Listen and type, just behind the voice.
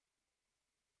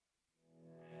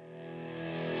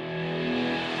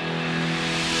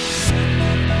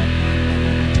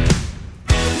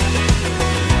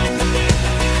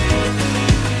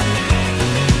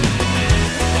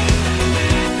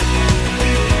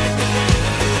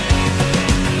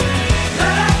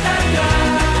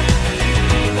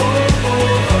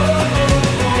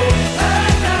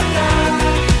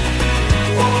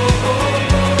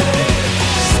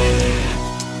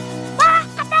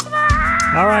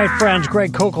right, friends,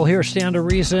 Greg Kokel here, Stand to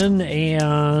Reason,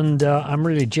 and I'm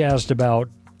really jazzed about,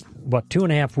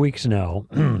 2.5 weeks now.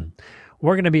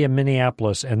 We're going to be in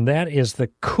Minneapolis, and that is the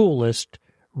coolest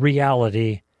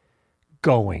reality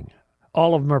going.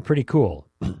 All of them are pretty cool.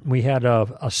 We had a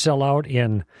sellout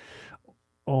in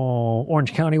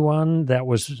Orange County one that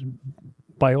was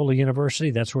Biola University.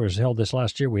 That's where it was held this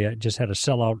last year. We just had a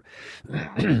sellout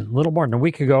a little more than a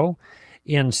week ago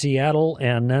in Seattle,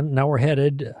 and then now we're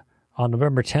headed on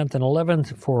November 10th and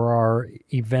 11th for our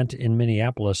event in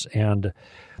Minneapolis, and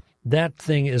that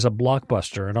thing is a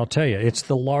blockbuster. And I'll tell you, it's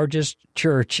the largest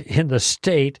church in the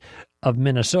state of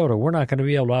Minnesota. We're not going to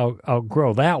be able to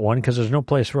outgrow that one because there's no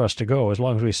place for us to go as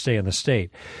long as we stay in the state.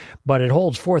 But it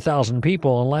holds 4,000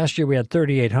 people, and last year we had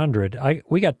 3,800.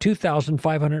 We got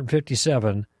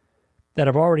 2,557 that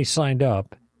have already signed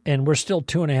up, and we're still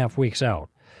 2.5 weeks out.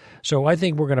 So I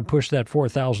think we're going to push that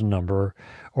 4,000 number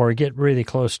or get really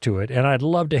close to it. And I'd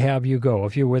love to have you go.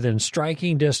 If you're within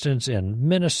striking distance in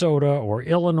Minnesota or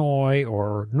Illinois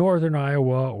or northern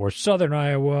Iowa or southern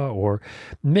Iowa or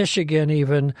Michigan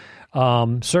even,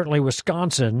 certainly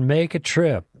Wisconsin, make a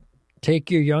trip.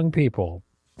 Take your young people.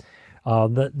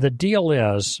 The deal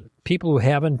is people who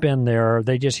haven't been there,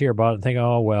 they just hear about it and think,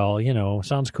 oh, well,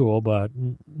 sounds cool, but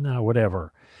no,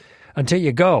 whatever. Until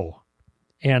you go.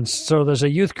 And so there's a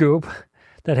youth group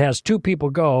that has 2 people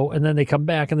go, and then they come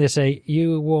back and they say,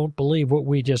 you won't believe what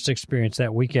we just experienced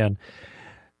that weekend.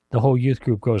 The whole youth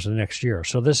group goes the next year.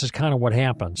 So this is kind of what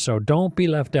happens. So don't be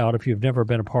left out if you've never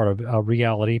been a part of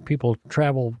reality. People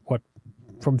travel,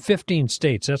 from 15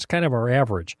 states. That's kind of our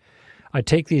average. I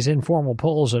take these informal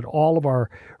polls at all of our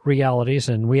realities,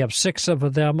 and we have 6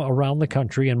 of them around the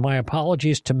country, and my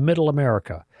apologies to Middle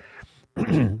America.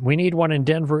 We need one in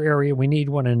Denver area. We need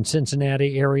one in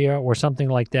Cincinnati area or something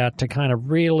like that to kind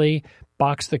of really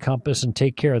box the compass and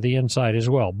take care of the inside as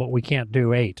well. But we can't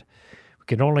do 8. We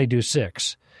can only do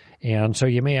 6. And so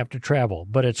you may have to travel,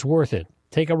 but it's worth it.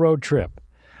 Take a road trip.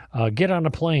 Get on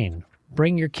a plane.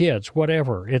 Bring your kids,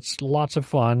 whatever. It's lots of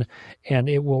fun, and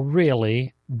it will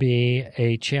really be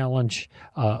a challenge,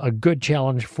 a good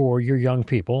challenge for your young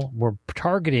people. We're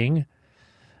targeting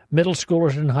middle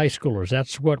schoolers and high schoolers.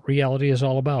 That's what reality is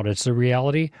all about. It's the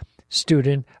Reality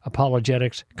Student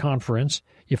Apologetics Conference.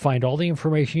 You find all the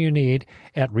information you need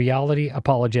at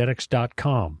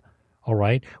realityapologetics.com. All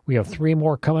right? We have 3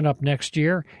 more coming up next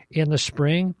year in the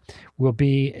spring. We'll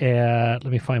be at,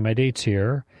 let me find my dates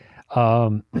here.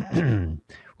 We'll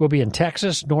be in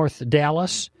Texas, North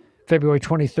Dallas, February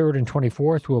 23rd and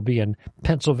 24th. We'll be in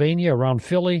Pennsylvania around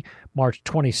Philly. March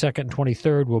 22nd and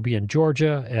 23rd, we'll be in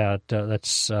Georgia at,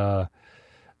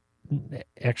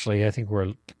 actually, I think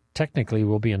we'll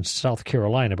be in South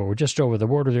Carolina, but we're just over the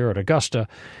border there at Augusta,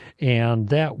 and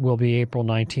that will be April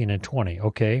 19 and 20,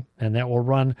 okay? And that will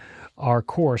run our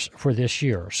course for this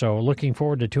year. So looking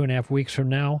forward to 2.5 weeks from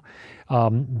now,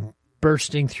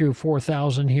 bursting through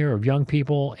 4,000 here of young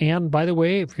people. And by the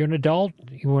way, if you're an adult,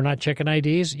 we're not checking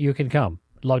IDs, you can come.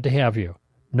 Love to have you.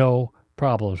 No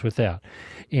problems with that.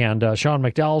 And Sean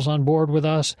McDowell's on board with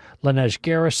us. Laneige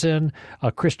Garrison,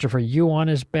 Christopher Yuan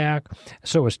is back.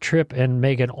 So is Tripp and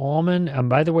Megan Allman. And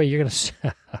by the way, you're going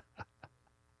to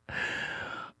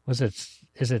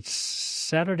is it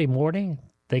Saturday morning?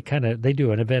 They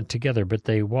do an event together, but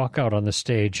they walk out on the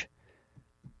stage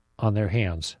on their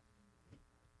hands.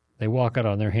 They walk out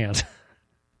on their hands.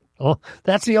 Oh,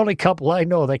 that's the only couple I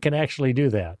know that can actually do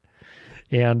that.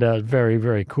 And very,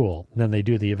 very cool. And then they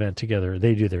do the event together.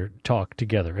 They do their talk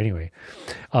together. Anyway,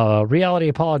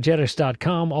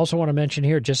 realityapologetics.com. Also want to mention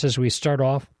here, just as we start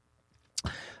off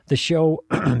the show,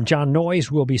 John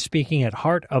Noyes will be speaking at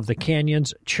Heart of the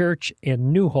Canyons Church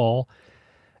in Newhall,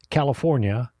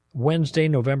 California, Wednesday,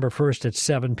 November 1st at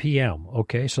 7 p.m.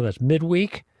 Okay, so that's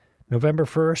midweek, November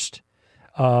 1st,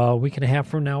 a week and a half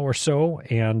from now or so.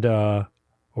 And, or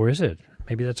is it?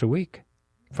 Maybe that's a week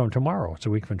from tomorrow. It's a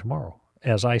week from tomorrow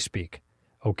as I speak.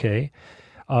 Okay.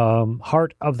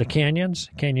 Heart of the Canyons,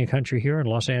 Canyon Country here in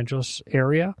Los Angeles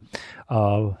area,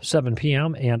 7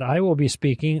 p.m. And I will be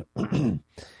speaking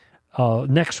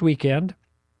next weekend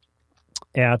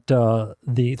at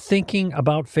the Thinking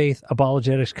About Faith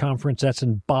Apologetics Conference. That's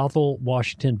in Bothell,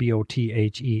 Washington,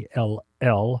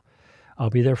 Bothell. I'll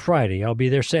be there Friday. I'll be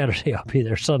there Saturday. I'll be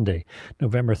there Sunday,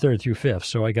 November 3rd through 5th.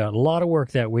 So I got a lot of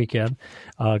work that weekend.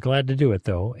 Glad to do it,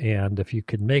 though. And if you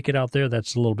can make it out there,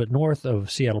 that's a little bit north of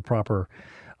Seattle proper.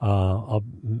 I'll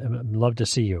love to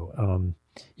see you.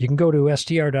 You can go to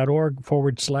str.org/events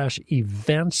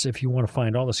if you want to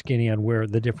find all the skinny on where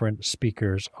the different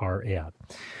speakers are at.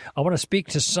 I want to speak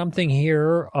to something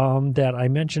here that I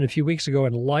mentioned a few weeks ago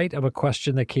in light of a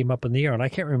question that came up in the air. And I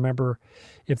can't remember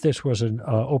if this was an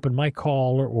open mic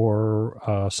call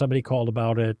or somebody called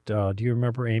about it. Do you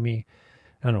remember, Amy?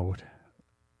 I don't know.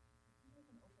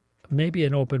 Maybe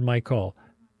an open mic call.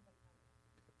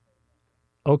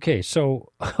 Okay,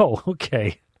 so,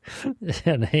 okay.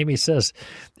 And Amy says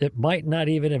it might not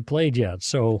even have played yet.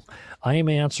 So I am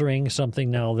answering something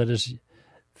now that is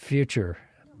future.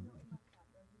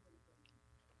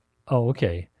 Oh,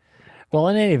 okay. Well,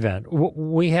 in any event,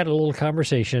 we had a little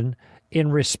conversation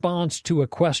in response to a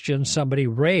question somebody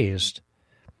raised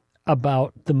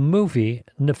about the movie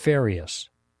Nefarious.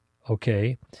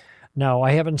 Okay. Now,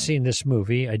 I haven't seen this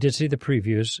movie. I did see the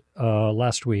previews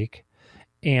last week.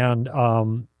 And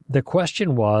the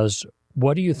question was,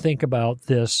 what do you think about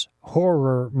this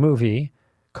horror movie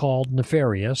called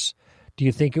Nefarious? Do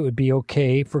you think it would be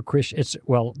okay for Christian?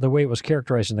 Well, the way it was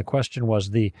characterized in the question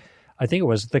was I think it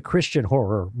was the Christian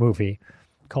horror movie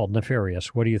called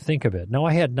Nefarious. What do you think of it? Now,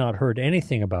 I had not heard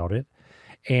anything about it,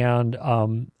 and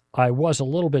I was a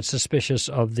little bit suspicious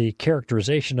of the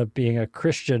characterization of being a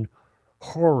Christian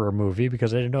horror movie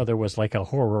because I didn't know there was like a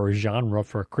horror genre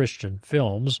for Christian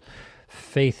films.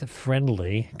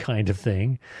 Faith-friendly kind of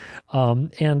thing.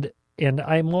 And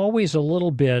I'm always a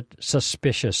little bit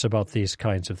suspicious about these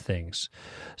kinds of things.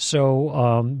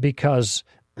 So because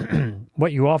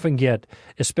what you often get,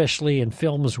 especially in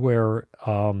films where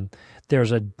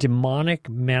there's a demonic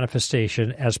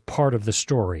manifestation as part of the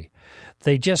story,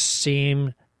 they just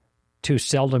seem to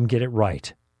seldom get it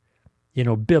right,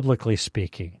 biblically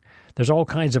speaking. There's all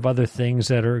kinds of other things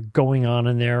that are going on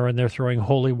in there, and they're throwing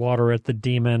holy water at the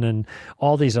demon and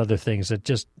all these other things that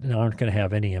just aren't going to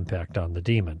have any impact on the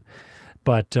demon.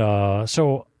 But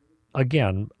so,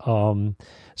 again,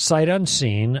 sight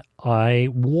unseen, I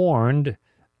warned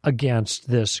against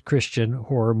this Christian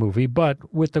horror movie,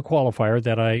 but with the qualifier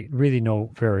that I really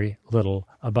know very little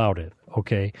about it,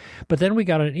 okay? But then we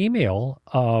got an email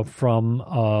from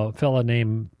a fella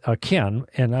named Ken,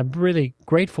 and I'm really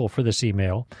grateful for this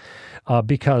email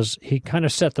because he kind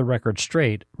of set the record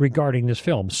straight regarding this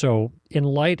film. So in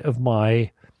light of my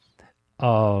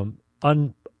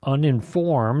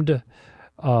uninformed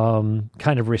kind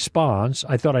of response,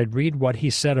 I thought I'd read what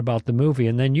he said about the movie,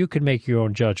 and then you can make your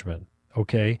own judgment.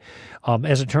 Okay.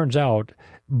 As it turns out,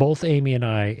 both Amy and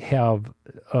I have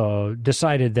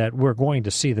decided that we're going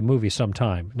to see the movie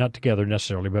sometime, not together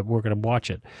necessarily, but we're going to watch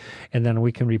it. And then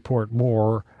we can report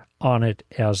more on it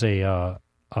as in a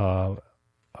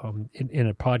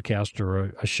podcast or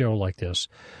a show like this,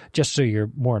 just so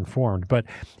you're more informed. But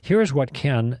here's what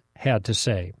Ken had to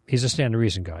say. He's a Stand to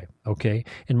Reason guy. Okay.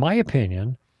 In my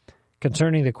opinion,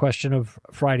 concerning the question of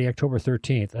Friday, October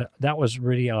 13th, that was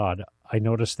really odd. I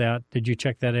noticed that. Did you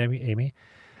check that, Amy?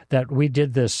 That we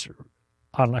did this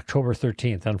on October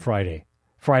 13th, on Friday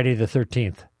the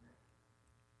 13th.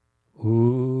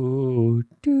 Ooh,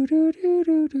 do, do, do,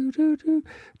 do, do, do, do.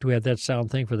 Do we have that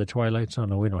sound thing for the Twilight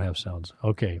Zone? No, we don't have sounds.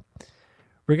 Okay.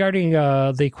 Regarding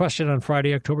the question on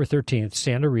Friday, October 13th,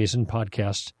 Stand to Reason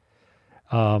podcast,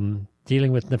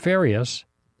 dealing with Nefarious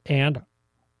and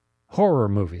horror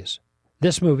movies.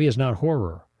 This movie is not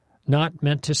horror, not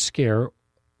meant to scare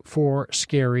for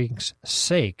scaring's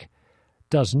sake,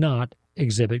 does not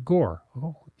exhibit gore.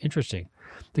 Oh, interesting.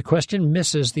 The question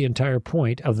misses the entire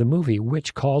point of the movie,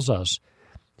 which calls us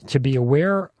to be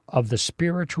aware of the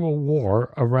spiritual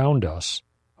war around us,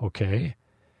 okay,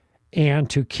 and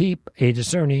to keep a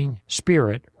discerning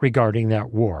spirit regarding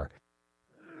that war.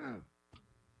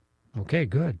 Okay,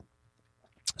 good.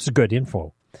 This is good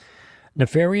info.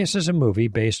 Nefarious is a movie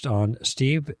based on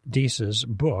Steve Deace's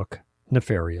book,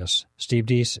 Nefarious. Steve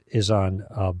Deace is on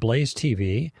Blaze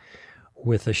TV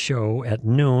with a show at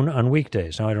noon on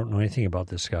weekdays. Now, I don't know anything about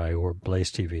this guy or Blaze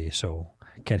TV, so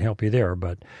can't help you there,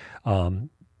 but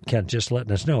Kent just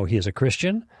letting us know he is a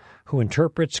Christian who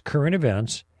interprets current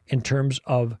events in terms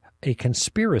of a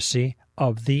conspiracy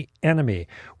of the enemy,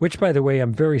 which, by the way,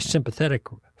 I'm very sympathetic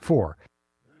for.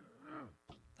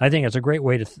 I think it's a great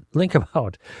way to think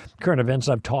about current events.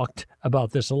 I've talked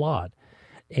about this a lot.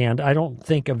 And I don't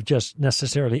think of just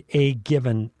necessarily a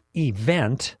given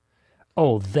event.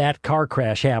 Oh, that car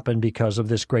crash happened because of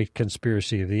this great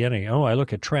conspiracy of the enemy. Oh, I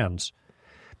look at trends.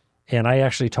 And I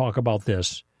actually talk about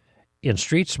this in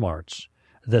Street Smarts,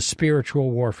 the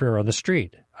spiritual warfare on the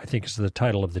street, I think is the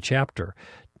title of the chapter,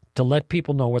 to let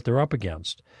people know what they're up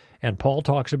against. And Paul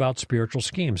talks about spiritual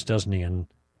schemes, doesn't he, in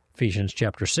Ephesians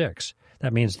chapter 6.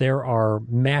 That means there are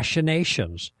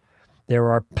machinations,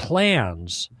 there are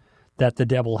plans that the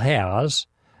devil has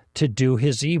to do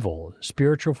his evil,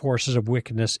 spiritual forces of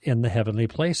wickedness in the heavenly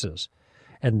places.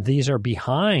 And these are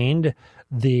behind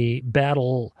the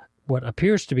battle, what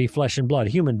appears to be flesh and blood,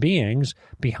 human beings.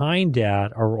 Behind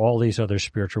that are all these other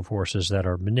spiritual forces that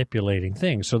are manipulating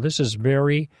things. So this is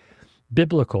very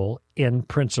biblical in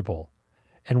principle.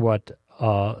 And what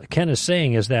Ken is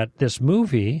saying is that this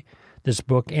movie, this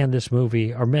book and this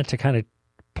movie are meant to kind of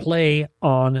play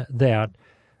on that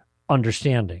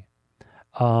understanding.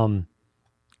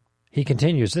 He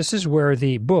continues, this is where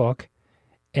the book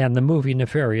and the movie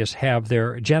Nefarious have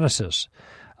their genesis.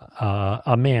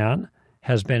 A man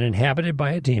has been inhabited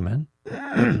by a demon,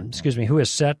 excuse me, who is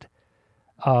set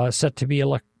to be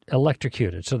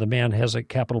electrocuted. So the man has a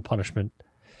capital punishment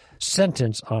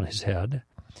sentence on his head,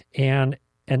 and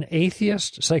an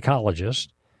atheist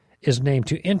psychologist is named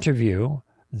to interview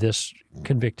this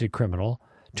convicted criminal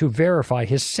to verify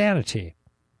his sanity.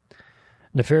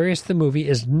 Nefarious the movie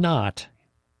is not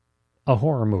a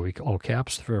horror movie, all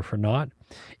caps for not.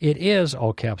 It is,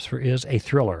 all caps for is, a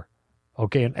thriller.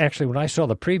 Okay, and actually when I saw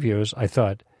the previews, I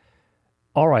thought,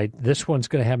 all right, this one's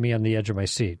going to have me on the edge of my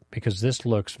seat because this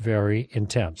looks very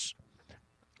intense.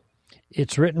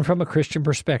 It's written from a Christian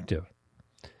perspective,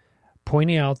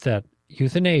 pointing out that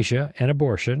euthanasia and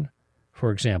abortion,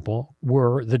 for example,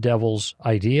 were the devil's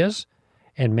ideas,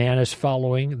 and man is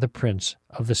following the prince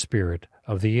of the spirit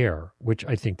of the air, which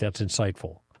I think that's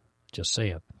insightful. Just say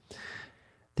it.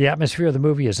 The atmosphere of the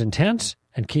movie is intense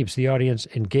and keeps the audience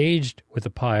engaged with a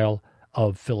pile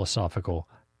of philosophical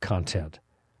content.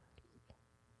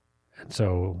 And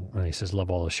so when he says, love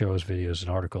all the shows, videos,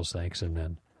 and articles, thanks, and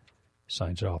then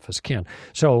signs it off as Ken.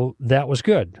 So that was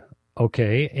good.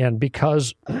 Okay, and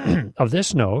because of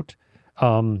this note,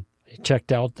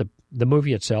 checked out the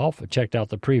movie itself, checked out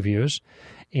the previews,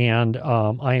 and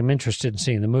I am interested in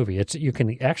seeing the movie. You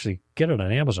can actually get it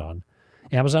on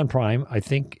Amazon Prime. I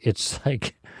think it's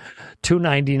like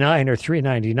 $2.99 or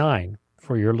 $3.99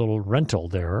 for your little rental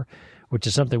there, which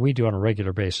is something we do on a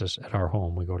regular basis at our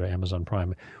home. We go to Amazon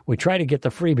Prime. We try to get the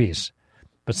freebies,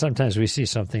 but sometimes we see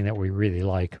something that we really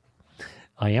like.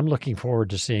 I am looking forward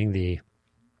to seeing the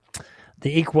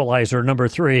Equalizer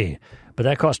 #3, but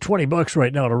that costs $20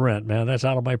 right now to rent, man. That's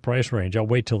out of my price range. I'll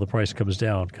wait till the price comes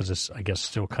down because it's, I guess,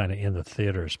 still kind of in the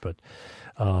theaters. But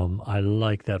I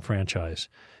like that franchise,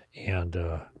 and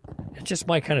it's just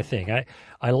my kind of thing.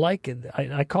 I like it.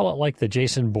 I call it like the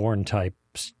Jason Bourne type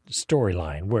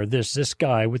storyline, where there's this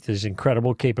guy with his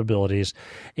incredible capabilities,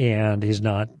 and he's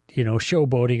not,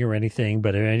 showboating or anything,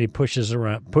 but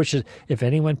if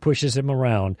anyone pushes him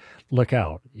around, look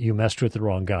out, you messed with the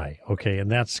wrong guy. Okay, and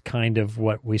that's kind of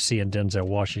what we see in Denzel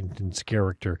Washington's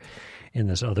character in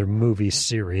this other movie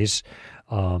series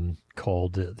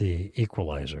called The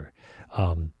Equalizer.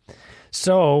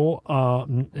 So,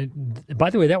 by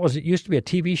the way, it used to be a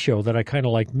TV show that I kind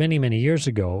of liked many, many years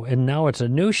ago, and now it's a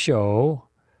new show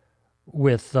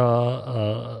with,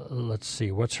 let's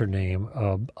see, what's her name?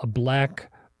 A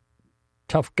black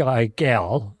tough guy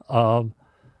gal.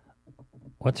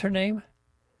 What's her name?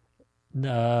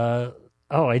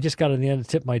 I just got it in the end of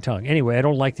the tip of my tongue. Anyway, I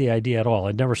don't like the idea at all.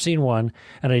 I've never seen one,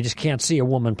 and I just can't see a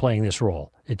woman playing this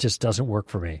role. It just doesn't work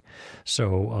for me.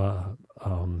 So,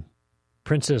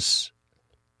 Princess...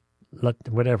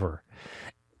 whatever.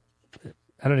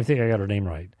 I don't even think I got her name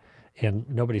right. And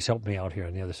nobody's helped me out here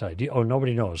on the other side.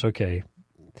 Nobody knows. Okay.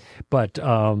 But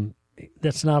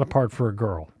that's not a part for a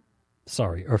girl.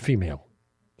 Sorry. Or female.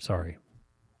 Sorry.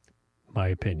 My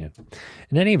opinion.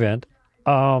 In any event,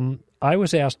 I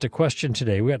was asked a question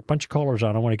today. We got a bunch of callers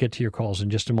on. I want to get to your calls in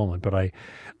just a moment. But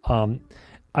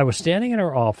I was standing in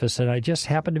our office, and I just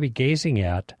happened to be gazing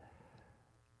at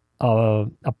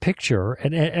a picture,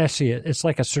 and actually it's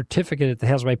like a certificate that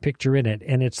has my picture in it,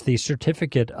 and it's the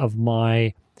certificate of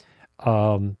my,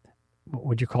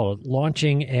 what do you call it,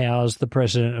 launching as the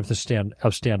president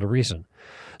of Stand to Reason.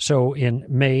 So in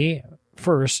May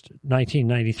 1st,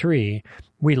 1993,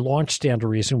 we launched Stand to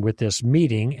Reason with this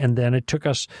meeting, and then it took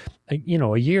us, a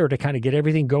year to kind of get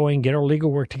everything going, get our legal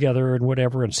work together and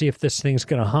whatever, and see if this thing's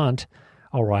going to hunt,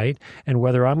 all right, and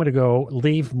whether I'm going to go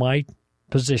leave my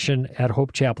position at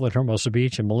Hope Chapel at Hermosa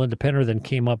Beach, and Melinda Penner then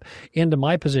came up into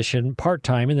my position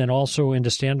part-time, and then also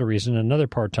into Stand to Reason another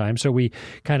part-time. So we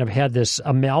kind of had this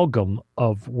amalgam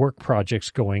of work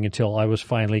projects going until I was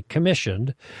finally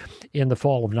commissioned in the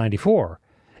fall of '94.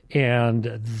 And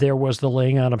there was the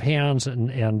laying on of hands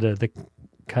and the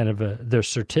kind of the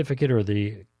certificate or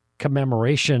the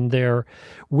commemoration there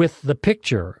with the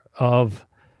picture of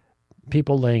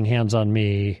people laying hands on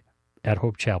me at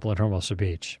Hope Chapel at Hermosa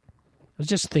Beach. I was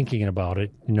just thinking about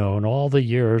it, in all the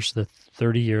years, the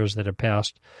 30 years that have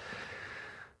passed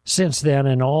since then,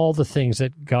 and all the things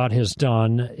that God has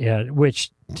done,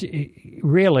 which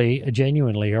really,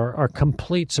 genuinely, are a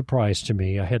complete surprise to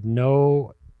me. I had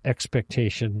no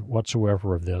expectation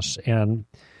whatsoever of this. And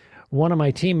one of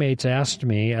my teammates asked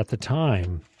me at the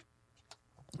time,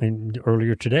 and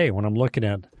earlier today, when I'm looking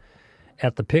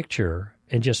at the picture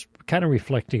and just kind of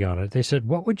reflecting on it, they said,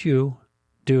 what would you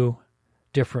do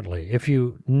differently? If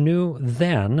you knew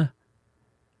then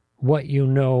what you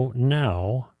know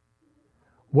now,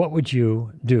 what would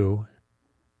you do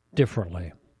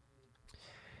differently?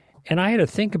 And I had to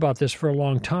think about this for a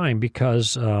long time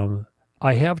because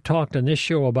I have talked on this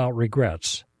show about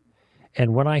regrets.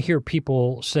 And when I hear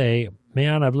people say,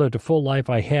 man, I've lived a full life,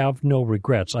 I have no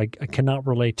regrets, I cannot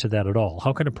relate to that at all.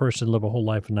 How can a person live a whole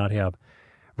life and not have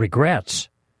regrets?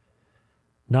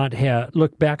 Not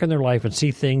look back in their life and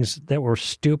see things that were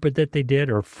stupid that they did,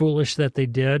 or foolish that they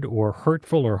did, or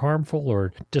hurtful or harmful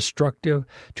or destructive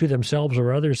to themselves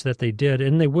or others that they did,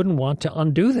 and they wouldn't want to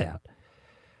undo that.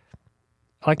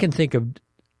 I can think of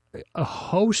a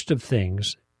host of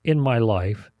things in my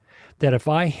life that if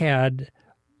I had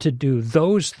to do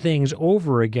those things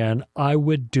over again, I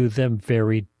would do them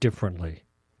very differently.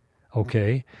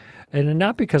 Okay? And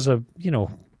not because of,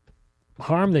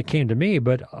 harm that came to me,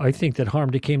 but I think that harm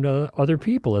that came to other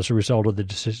people as a result of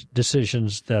the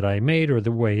decisions that I made or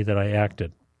the way that I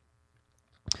acted.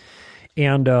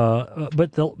 And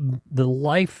but the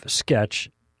life sketch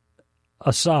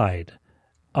aside,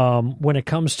 when it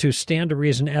comes to Stand to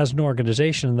Reason as an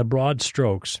organization and the broad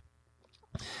strokes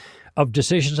of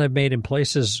decisions I've made in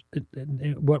places,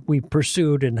 what we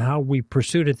pursued and how we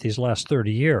pursued it these last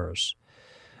 30 years,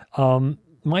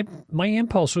 my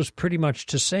impulse was pretty much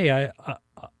to say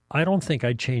I don't think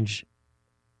I'd change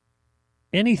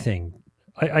anything.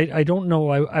 I don't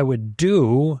know I would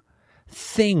do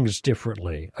things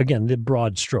differently. Again, the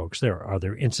broad strokes. Are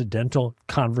there incidental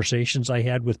conversations I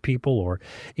had with people or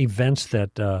events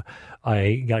that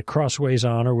I got crossways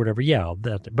on or whatever? Yeah,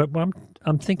 that. But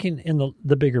I'm thinking in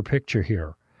the bigger picture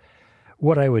here,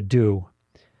 what I would do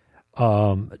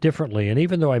differently. And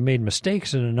even though I made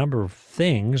mistakes in a number of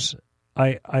things,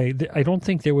 I don't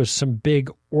think there was some big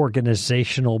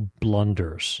organizational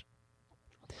blunders.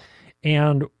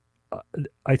 And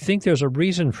I think there's a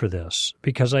reason for this,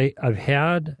 because I've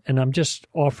had, and I'm just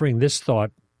offering this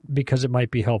thought because it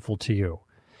might be helpful to you.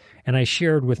 And I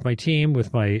shared with my team,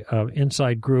 with my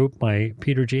inside group, my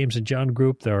Peter, James, and John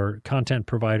group, our content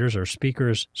providers, our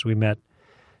speakers, as we met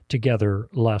together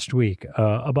last week,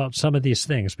 about some of these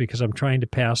things, because I'm trying to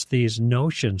pass these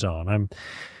notions on.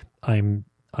 I'm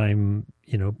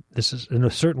this is in a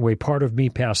certain way part of me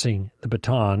passing the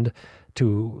baton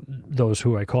to those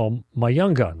who I call my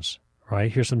young guns, right?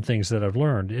 Here's some things that I've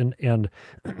learned.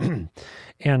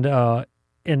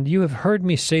 And you have heard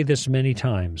me say this many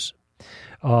times.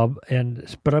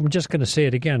 But I'm just going to say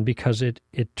it again because it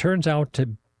turns out to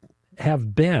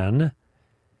have been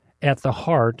at the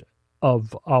heart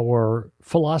of our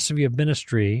philosophy of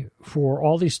ministry for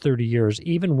all these 30 years,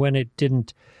 even when it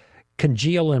didn't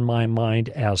congeal in my mind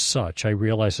as such. I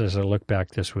realized as I look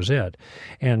back, this was it.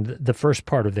 And the first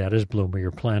part of that is bloom where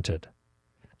you're planted.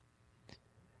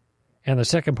 And the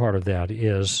second part of that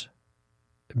is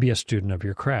be a student of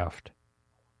your craft.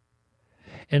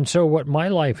 And so what my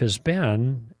life has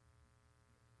been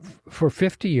for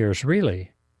 50 years, really,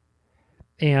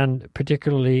 and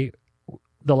particularly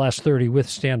the last 30 with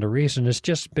Stand to Reason, has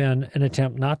just been an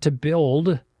attempt not to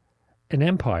build an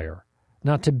empire,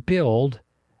 not to build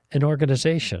an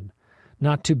organization,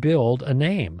 not to build a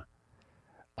name.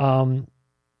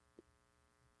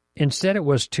 Instead, it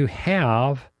was to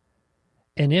have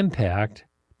an impact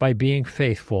by being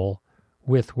faithful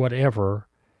with whatever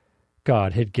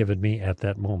God had given me at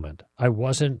that moment. I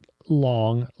wasn't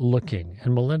long looking.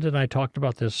 And Melinda and I talked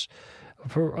about this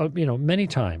for many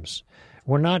times.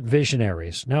 We're not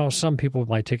visionaries. Now, some people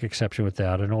might take exception with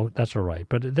that, and that's all right.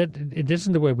 But it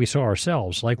isn't the way we saw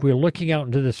ourselves. Like, we're looking out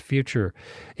into the future,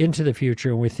 and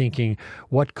we're thinking,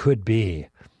 what could be?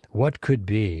 What could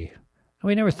be? And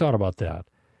we never thought about that.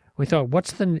 We thought,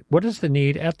 what is the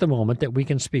need at the moment that we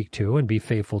can speak to and be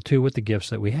faithful to with the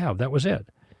gifts that we have? That was it.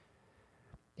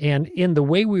 And in the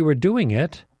way we were doing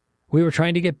it, we were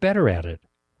trying to get better at it.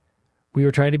 We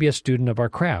were trying to be a student of our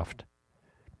craft.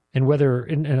 And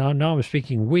now I'm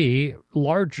speaking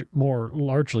more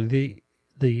largely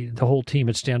the whole team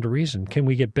at Stand to Reason. Can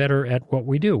we get better at what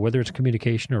we do, whether it's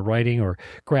communication or writing or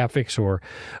graphics or,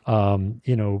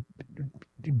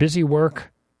 busy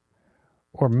work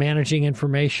or managing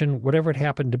information, whatever it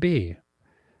happened to be?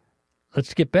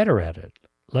 Let's get better at it.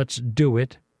 Let's do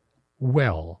it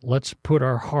well. Let's put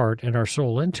our heart and our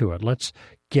soul into it. Let's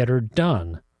get her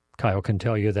done. Kyle can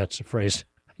tell you that's a phrase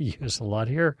I use a lot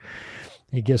here.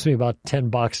 He gives me about 10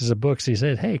 boxes of books. He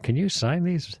said, hey, can you sign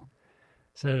these? I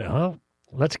said, oh,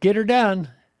 let's get her done.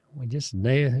 We just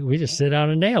sit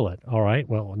down and nail it. All right.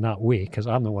 Well, not we, because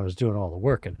I'm the one who's doing all the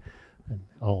work. And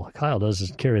all Kyle does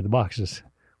is carry the boxes,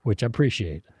 which I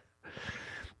appreciate.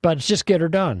 But it's just get her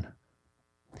done.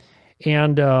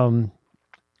 And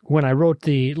when I wrote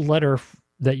the letter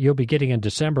that you'll be getting in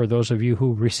December, those of you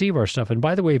who receive our stuff, and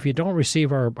by the way, if you don't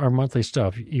receive our monthly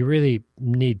stuff, you really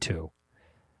need to,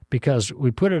 because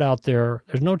we put it out there.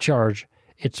 There's no charge.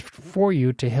 It's for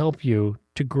you to help you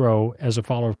to grow as a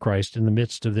follower of Christ in the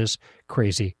midst of this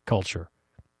crazy culture.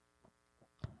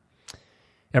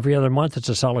 Every other month, it's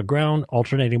a solid ground.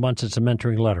 Alternating months, it's a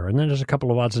mentoring letter. And then there's a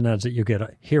couple of odds and ends that you get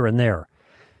here and there.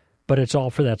 But it's all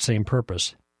for that same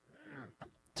purpose,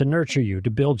 to nurture you,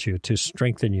 to build you, to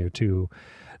strengthen you, to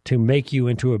make you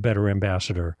into a better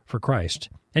ambassador for Christ.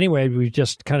 Anyway, we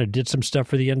just kind of did some stuff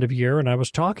for the end of year, and I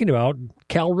was talking about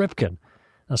Cal Ripken.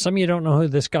 Now, some of you don't know who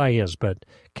this guy is, but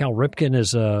Cal Ripken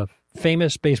is a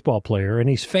famous baseball player, and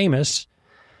he's famous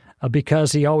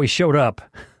because he always showed up.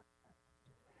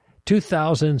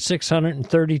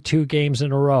 2,632 games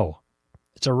in a row.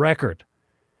 It's a record.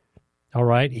 All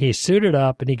right? He suited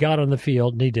up, and he got on the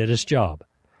field, and he did his job.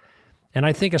 And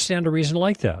I think of Stand to Reason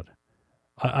like that.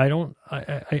 I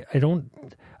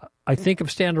think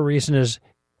of Stand to Reason as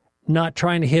not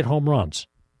trying to hit home runs,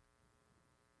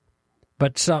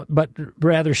 but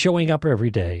rather showing up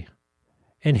every day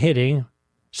and hitting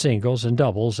singles and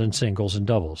doubles and singles and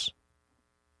doubles.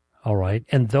 All right.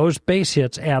 And those base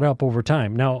hits add up over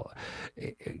time. Now,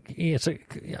 it's a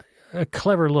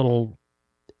clever little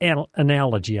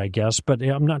analogy, I guess, but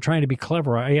I'm not trying to be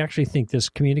clever. I actually think this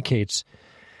communicates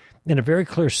in a very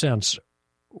clear sense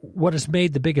what has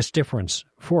made the biggest difference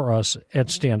for us at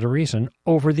Stand to Reason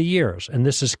over the years. And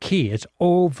this is key. It's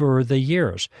over the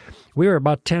years. We were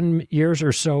about 10 years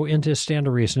or so into Stand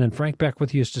to Reason, and Frank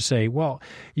Beckwith used to say, well,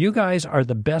 you guys are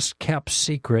the best kept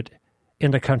secret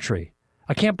in the country.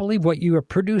 I can't believe what you are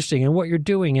producing and what you're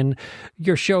doing and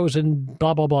your shows and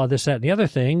blah, blah, blah, this, that, and the other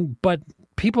thing, but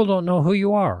people don't know who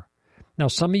you are. Now,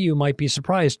 some of you might be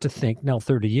surprised to think now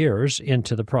 30 years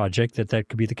into the project that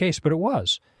could be the case, but it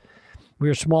was. We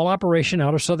were a small operation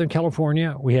out of Southern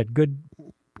California. We had good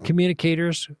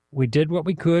communicators. We did what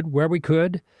we could, where we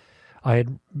could. I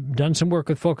had done some work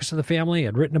with Focus of the Family.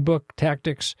 I'd written a book,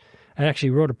 Tactics. I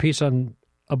actually wrote a piece on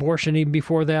abortion even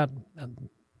before that,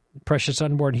 precious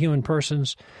unborn human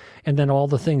persons, and then all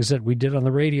the things that we did on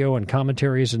the radio and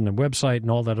commentaries and the website and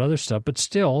all that other stuff. But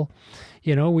still,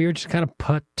 we were just kind of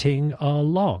putting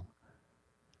along.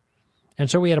 And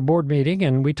so we had a board meeting,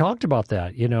 and we talked about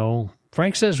that.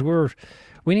 Frank says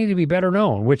we need to be better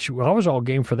known, which I was all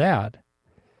game for that.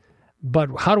 But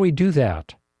how do we do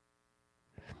that?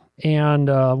 And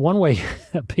one way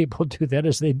people do that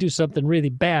is they do something really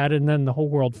bad, and then the whole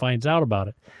world finds out about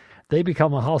it. They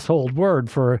become a household word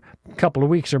for a couple of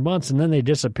weeks or months, and then they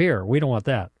disappear. We don't want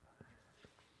that.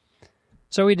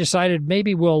 So we decided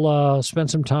maybe we'll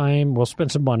spend some time, we'll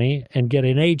spend some money, and get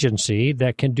an agency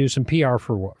that can do some PR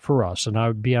for us, and I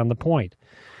would be on the point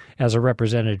as a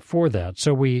representative for that.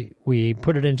 So we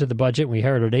put it into the budget, we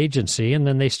hired an agency, and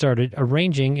then they started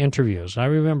arranging interviews. I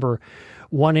remember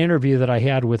one interview that I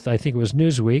had with, I think it was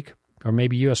Newsweek, or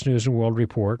maybe U.S. News and World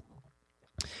Report.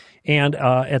 And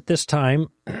at this time,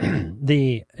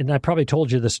 and I probably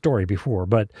told you this story before,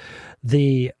 but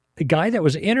the guy that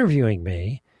was interviewing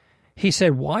me, he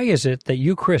said, why is it that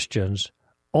you Christians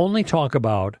only talk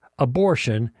about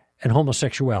abortion and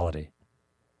homosexuality?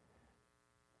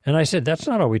 And I said, that's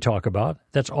not all we talk about.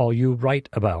 That's all you write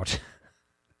about.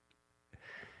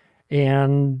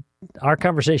 And our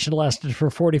conversation lasted for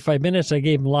 45 minutes. I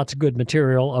gave him lots of good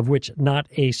material, of which not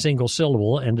a single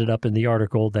syllable ended up in the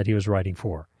article that he was writing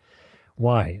for.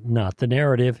 Why? Not the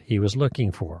narrative he was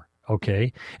looking for.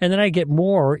 Okay. And then I get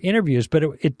more interviews, but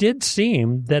it did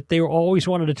seem that they always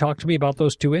wanted to talk to me about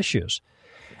those two issues.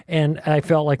 And I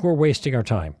felt like we're wasting our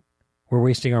time. We're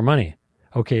wasting our money.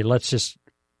 Okay, let's just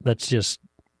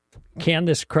can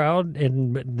this crowd,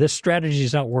 and this strategy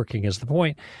is not working is the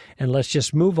point, and let's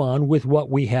just move on with what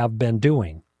we have been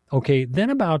doing. Okay, then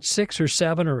about 6 or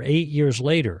 7 or 8 years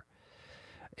later,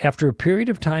 after a period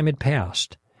of time had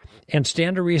passed, and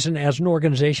Stand to Reason as an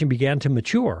organization began to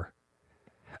mature,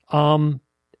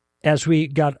 as we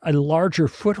got a larger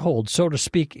foothold, so to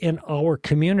speak, in our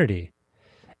community,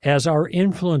 as our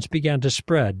influence began to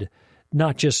spread,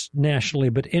 not just nationally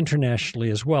but internationally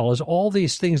as well, as all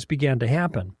these things began to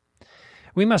happen,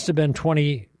 we must have been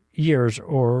 20 years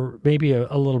or maybe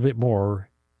a little bit more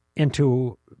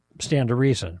into Stand to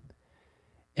Reason.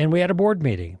 And we had a board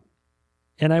meeting.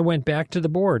 And I went back to the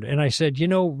board and I said,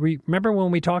 remember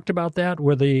when we talked about that?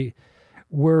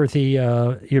 Were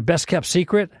your best kept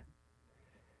secret?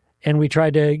 And we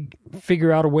tried to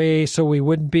figure out a way so we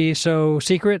wouldn't be so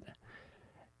secret.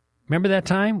 Remember that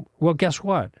time? Well, guess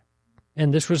what?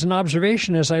 And this was an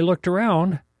observation as I looked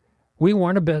around. We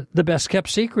weren't the best kept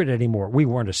secret anymore. We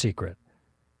weren't a secret.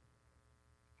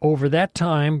 Over that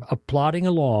time of plodding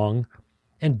along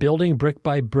and building brick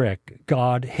by brick,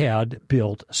 God had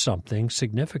built something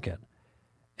significant.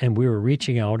 And we were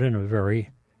reaching out in a very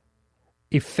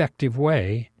effective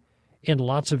way in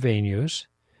lots of venues.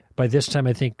 By this time,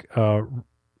 I think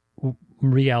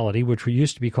Reality, which we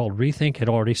used to be called Rethink, had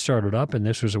already started up, and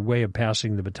this was a way of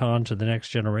passing the baton to the next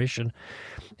generation.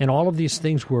 And all of these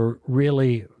things were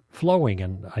really flowing.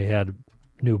 And I had a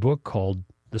new book called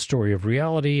The Story of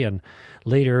Reality, and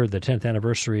later the 10th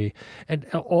anniversary. And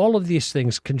all of these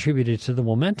things contributed to the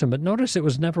momentum. But notice it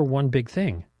was never one big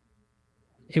thing.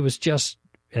 It was just,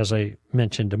 as I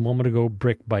mentioned a moment ago,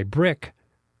 brick by brick,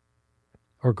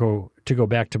 or to go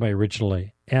back to my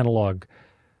originally analog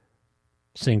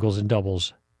singles and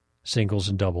doubles, singles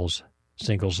and doubles,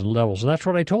 singles and doubles. And that's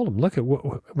what I told him. Look,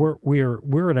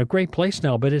 we're in a great place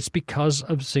now, but it's because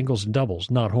of singles and doubles,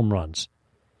 not home runs.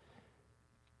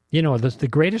 The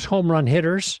greatest home run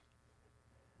hitters,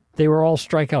 they were all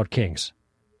strikeout kings.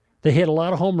 They hit a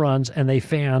lot of home runs, and they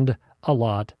fanned a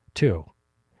lot, too.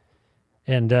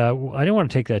 And I didn't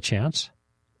want to take that chance.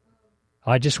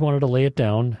 I just wanted to lay it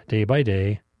down day by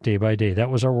day, day by day. That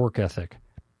was our work ethic.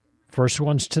 First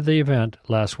ones to the event,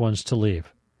 last ones to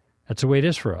leave. That's the way it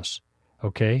is for us,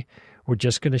 okay? We're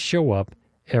just going to show up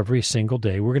every single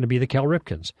day. We're going to be the Cal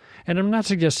Ripkens. And I'm not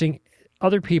suggesting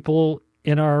other people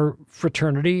in our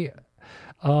fraternity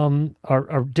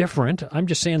are different. I'm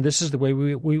just saying this is the way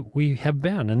we have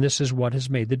been, and this is what has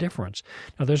made the difference.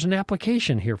 Now, there's an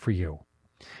application here for you.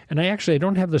 And I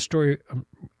don't have the story,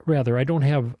 I don't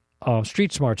have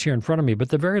Street Smarts here in front of me, but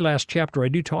the very last chapter I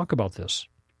do talk about this.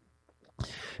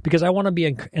 Because I want to be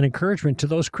an encouragement to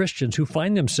those Christians who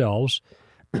find themselves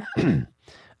in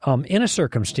a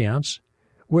circumstance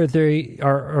where they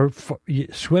are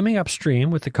swimming upstream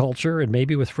with the culture and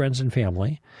maybe with friends and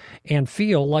family and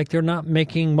feel like they're not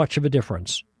making much of a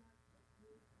difference.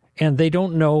 And they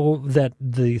don't know that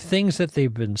the things that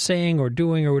they've been saying or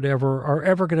doing or whatever are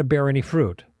ever going to bear any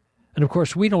fruit. And, of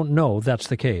course, we don't know that's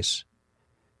the case.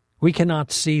 We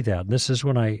cannot see that. This is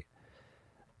when I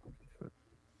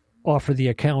offer the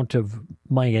account of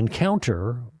my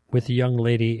encounter with the young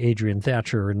lady Adrian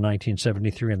Thatcher in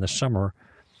 1973 in the summer.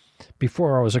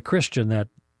 Before I was a Christian,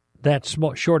 that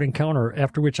small, short encounter,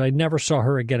 after which I never saw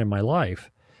her again in my life,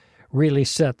 really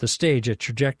set the stage, a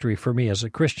trajectory for me as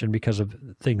a Christian because of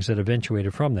things that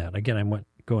eventuated from that. Again, I won't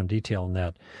go in detail on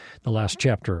that, the last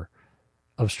chapter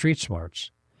of Street Smarts.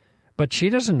 But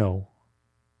she doesn't know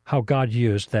how God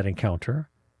used that encounter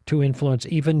to influence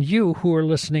even you who are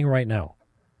listening right now.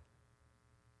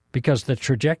 Because the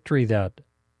trajectory that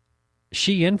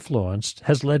she influenced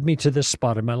has led me to this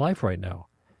spot in my life right now.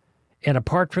 And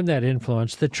apart from that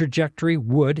influence, the trajectory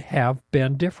would have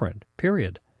been different,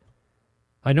 period.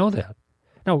 I know that.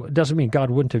 Now, it doesn't mean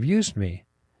God wouldn't have used me.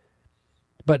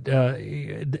 But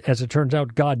as it turns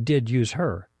out, God did use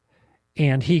her.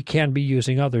 And he can be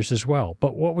using others as well.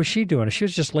 But what was she doing? She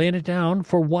was just laying it down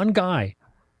for one guy.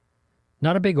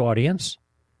 Not a big audience.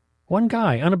 One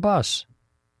guy on a bus.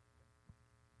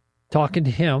 Talking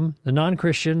to him, the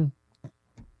non-Christian,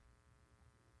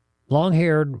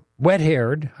 long-haired,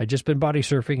 wet-haired, I'd just been body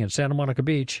surfing in Santa Monica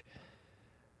Beach,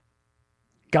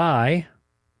 guy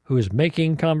who is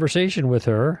making conversation with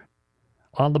her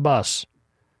on the bus.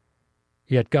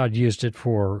 Yet God used it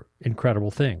for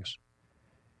incredible things.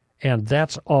 And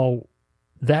that's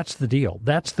the deal.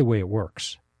 That's the way it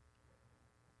works.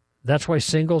 That's why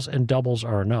singles and doubles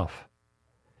are enough.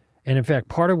 And in fact,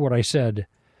 part of what I said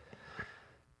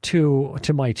to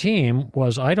my team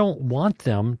was I don't want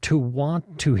them to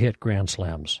want to hit grand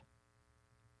slams.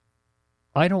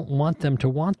 I don't want them to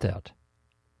want that.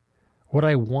 What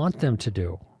I want them to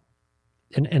do,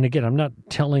 and again, I'm not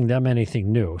telling them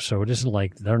anything new, so it isn't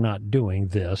like they're not doing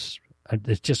this.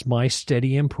 It's just my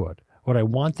steady input. What I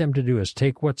want them to do is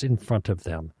take what's in front of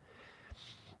them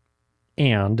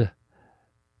and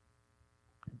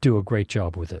do a great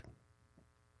job with it.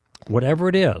 Whatever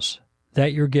it is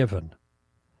that you're given.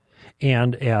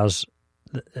 And as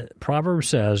the Proverbs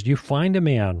says, you find a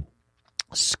man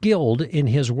skilled in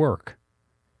his work,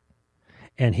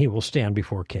 and he will stand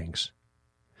before kings.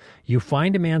 You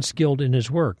find a man skilled in his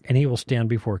work, and he will stand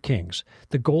before kings.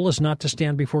 The goal is not to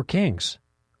stand before kings.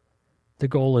 The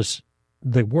goal is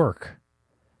the work,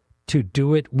 to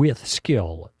do it with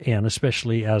skill, and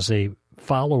especially as a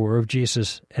follower of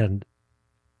Jesus and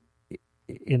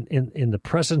in the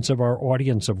presence of our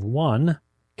audience of one,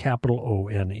 capital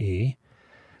O-N-E,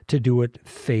 to do it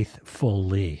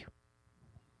faithfully.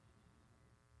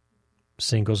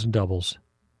 Singles and doubles,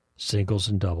 singles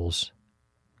and doubles.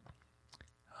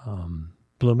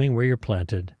 Blooming where you're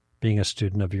planted, being a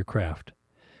student of your craft.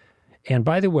 And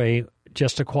by the way,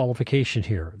 just a qualification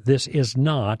here. This is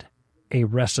not a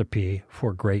recipe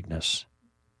for greatness.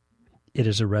 It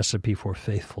is a recipe for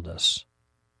faithfulness.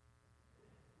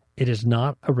 It is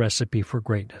not a recipe for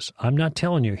greatness. I'm not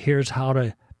telling you, here's how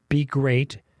to be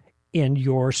great in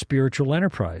your spiritual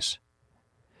enterprise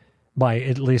by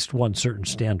at least one certain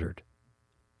standard.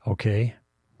 Okay?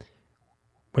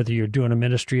 Whether you're doing a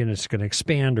ministry and it's going to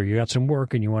expand, or you got some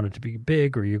work and you want it to be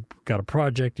big, or you've got a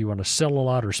project, you want to sell a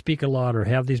lot or speak a lot or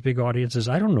have these big audiences,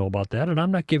 I don't know about that, and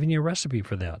I'm not giving you a recipe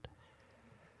for that.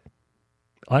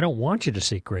 I don't want you to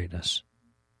seek greatness.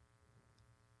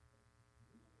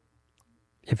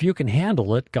 If you can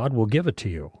handle it, God will give it to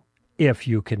you. If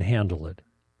you can handle it.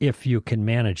 If you can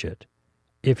manage it.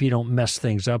 If you don't mess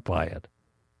things up by it.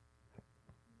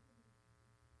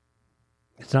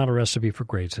 It's not a recipe for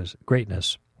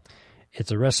greatness.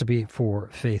 It's a recipe for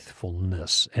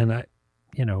faithfulness. And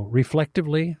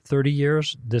reflectively, 30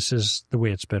 years, this is the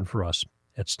way it's been for us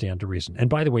at Stand to Reason. And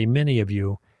by the way, many of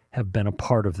you have been a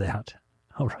part of that.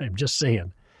 All right, I'm just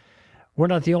saying. We're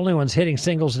not the only ones hitting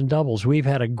singles and doubles. We've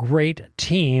had a great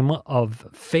team of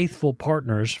faithful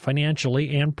partners,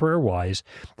 financially and prayer-wise,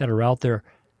 that are out there,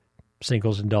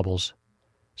 singles and doubles,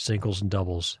 singles and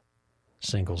doubles,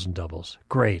 singles and doubles.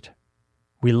 Great.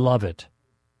 We love it.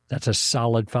 That's a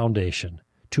solid foundation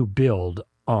to build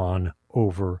on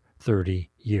over 30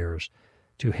 years,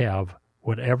 to have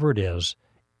whatever it is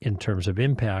in terms of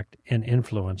impact and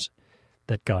influence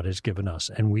that God has given us.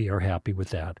 And we are happy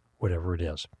with that, whatever it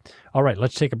is. All right,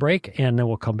 let's take a break, and then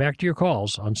we'll come back to your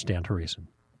calls on Stand to Reason.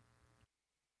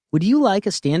 Would you like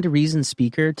a Stand to Reason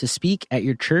speaker to speak at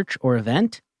your church or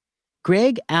event?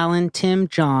 Greg, Alan, Tim,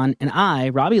 John, and I,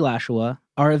 Robbie Lashua,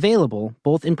 are available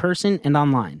both in person and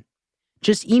online.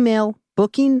 Just email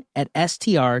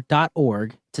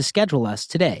booking@str.org to schedule us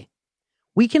today.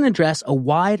 We can address a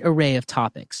wide array of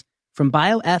topics, from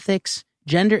bioethics,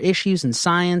 gender issues in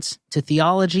science, to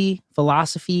theology,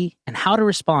 philosophy, and how to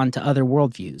respond to other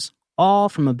worldviews, all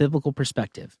from a biblical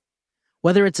perspective.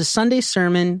 Whether it's a Sunday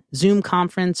sermon, Zoom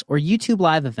conference, or YouTube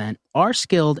live event, our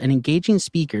skilled and engaging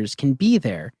speakers can be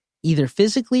there, either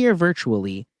physically or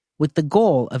virtually, with the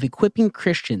goal of equipping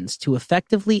Christians to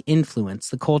effectively influence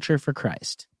the culture for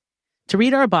Christ. To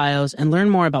read our bios and learn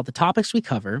more about the topics we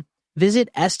cover, visit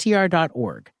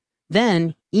str.org.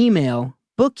 Then email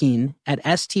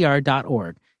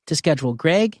booking@str.org to schedule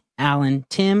Greg, Alan,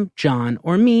 Tim, John,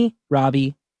 or me,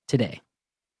 Robbie, today.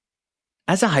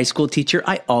 As a high school teacher,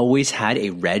 I always had a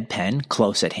red pen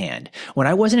close at hand. When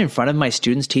I wasn't in front of my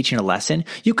students teaching a lesson,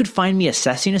 you could find me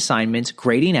assessing assignments,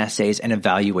 grading essays, and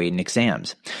evaluating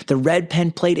exams. The red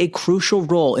pen played a crucial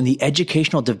role in the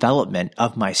educational development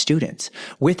of my students.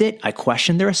 With it, I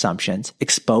questioned their assumptions,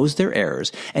 exposed their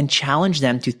errors, and challenged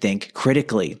them to think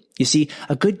critically. You see,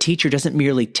 a good teacher doesn't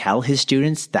merely tell his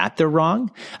students that they're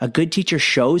wrong. A good teacher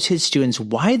shows his students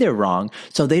why they're wrong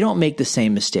so they don't make the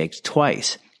same mistakes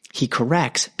twice. He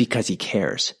corrects because he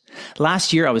cares.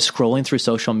 Last year, I was scrolling through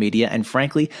social media, and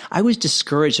frankly, I was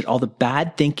discouraged at all the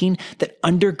bad thinking that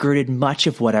undergirded much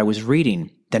of what I was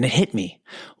reading. Then it hit me.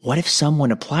 What if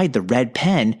someone applied the red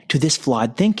pen to this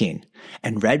flawed thinking?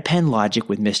 And Red Pen Logic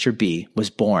with Mr. B was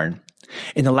born.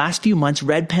 In the last few months,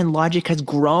 Red Pen Logic has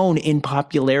grown in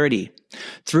popularity.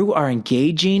 Through our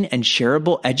engaging and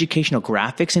shareable educational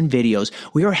graphics and videos,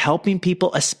 we are helping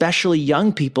people, especially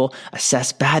young people,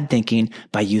 assess bad thinking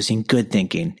by using good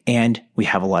thinking. And we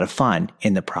have a lot of fun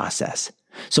in the process.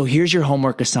 So here's your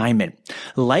homework assignment.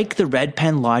 Like the Red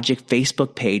Pen Logic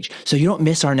Facebook page so you don't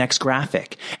miss our next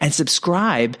graphic. And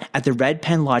subscribe at the Red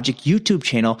Pen Logic YouTube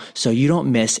channel so you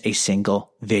don't miss a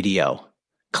single video.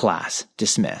 Class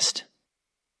dismissed.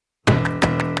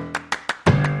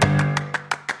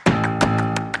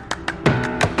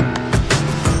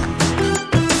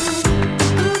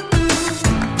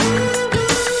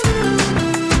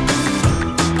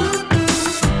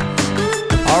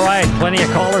 Plenty of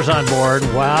callers on board.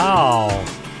 Wow.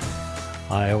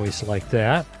 I always like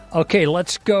that. Okay,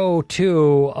 let's go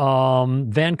to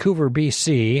Vancouver,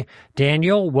 BC.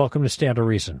 Daniel, welcome to Stand to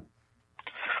Reason.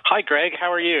 Hi, Greg.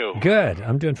 How are you? Good.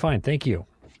 I'm doing fine. Thank you.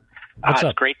 What's up?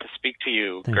 It's great to speak to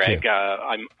you, Thank Greg. you.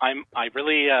 I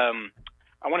really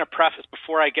I want to preface,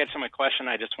 before I get to my question,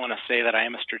 I just want to say that I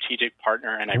am a strategic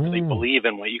partner, and I really believe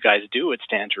in what you guys do at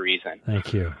Stand to Reason.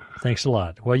 Thank you. Thanks a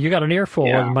lot. Well, you got an earful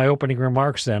in my opening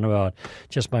remarks then about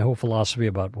just my whole philosophy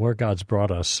about where God's brought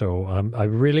us. So I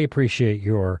really appreciate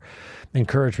your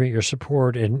encouragement, your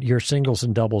support, and your singles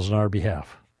and doubles on our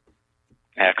behalf.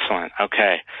 Excellent.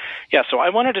 Okay. Yeah, so I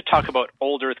wanted to talk about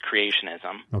old Earth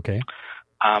creationism. Okay.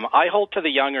 I hold to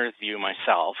the young Earth view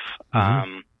myself.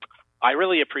 I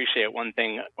really appreciate one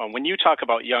thing. When you talk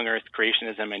about young Earth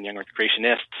creationism and young Earth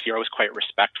creationists, you're always quite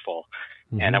respectful.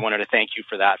 And I wanted to thank you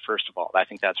for that, first of all. I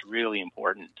think that's really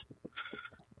important.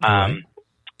 Anyways,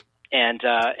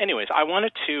 I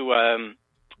wanted to,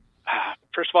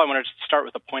 first of all, I wanted to start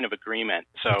with a point of agreement.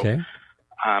 So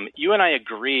you and I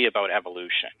agree about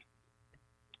evolution.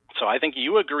 So I think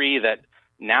you agree that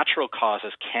natural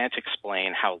causes can't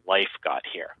explain how life got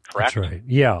here, correct? That's right.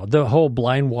 Yeah, the whole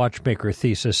blind watchmaker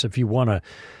thesis, if you want to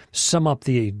sum up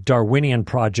the Darwinian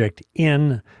project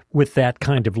in with that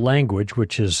kind of language,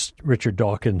 which is Richard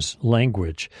Dawkins'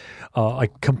 language, I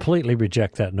completely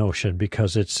reject that notion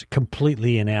because it's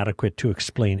completely inadequate to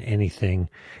explain anything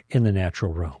in the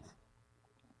natural realm.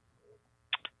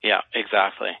 Yeah,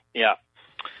 exactly. Yeah.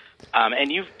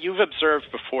 And you've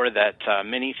observed before that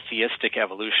many theistic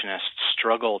evolutionists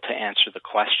struggle to answer the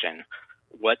question,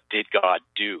 what did God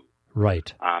do?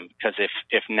 Right. Because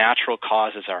if natural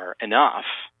causes are enough,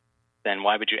 then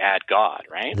why would you add God,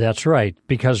 right? That's right.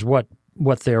 Because what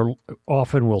they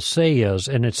often will say is,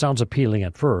 and it sounds appealing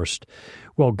at first,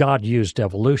 well, God used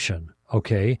evolution,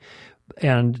 okay?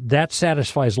 And that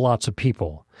satisfies lots of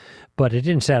people. But it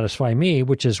didn't satisfy me,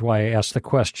 which is why I asked the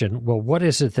question, well, what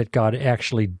is it that God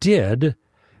actually did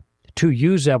to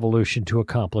use evolution to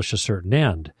accomplish a certain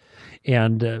end?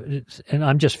 And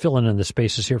I'm just filling in the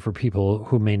spaces here for people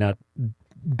who may not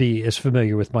be as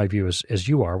familiar with my view as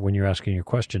you are when you're asking your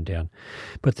question, Dan.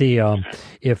 But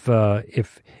if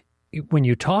when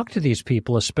you talk to these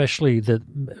people, especially the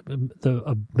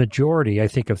majority, I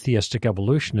think, of theistic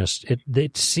evolutionists,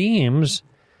 it seems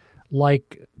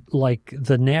like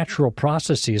the natural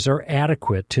processes are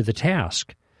adequate to the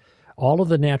task. All of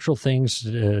the natural things,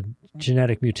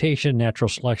 genetic mutation, natural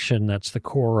selection, that's the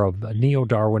core of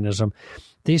neo-Darwinism,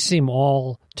 these seem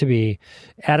all to be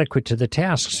adequate to the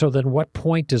task. So then what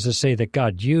point does it say that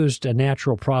God used a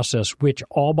natural process which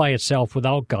all by itself,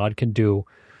 without God, can do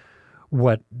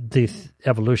what the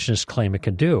evolutionists claim it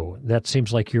can do? That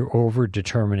seems like you're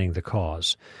over-determining the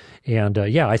cause. And,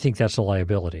 I think that's a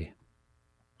liability.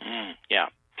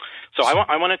 So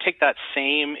I want to take that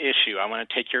same issue. I want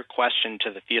to take your question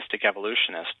to the theistic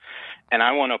evolutionist, and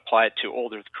I want to apply it to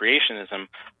old Earth creationism,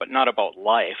 but not about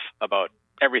life, about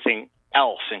everything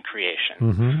else in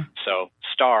creation. So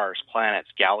stars, planets,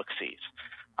 galaxies.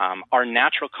 Are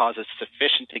natural causes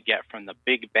sufficient to get from the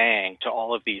Big Bang to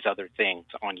all of these other things,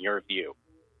 on your view?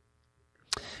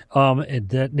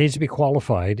 That needs to be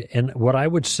qualified. And what I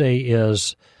would say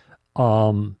is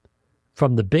from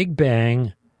the Big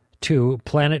Bang to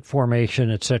planet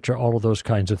formation, et cetera, all of those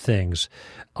kinds of things,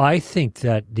 I think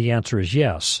that the answer is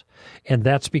yes. And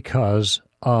that's because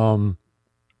in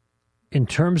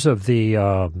terms of the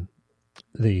I'm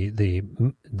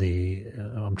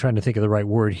trying to think of the right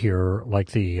word here,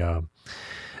 like the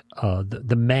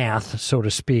math, so to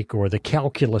speak, or the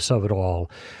calculus of it all,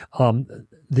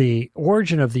 the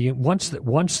origin of the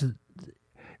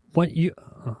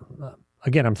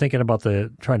again, I'm thinking about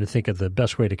trying to think of the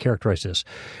best way to characterize this.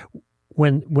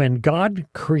 When God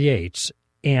creates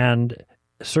and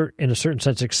in a certain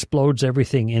sense explodes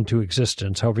everything into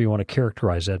existence, however you want to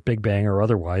characterize that, Big Bang or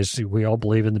otherwise, we all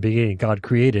believe in the beginning God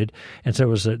created, and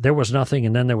so there was nothing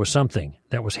and then there was something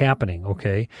that was happening,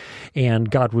 okay?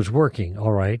 And God was working,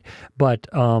 all right? But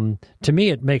to me,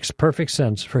 it makes perfect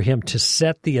sense for him to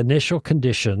set the initial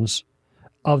conditions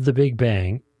of the Big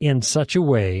Bang in such a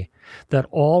way that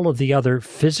all of the other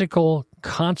physical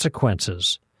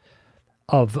consequences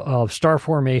of star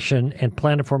formation and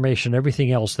planet formation,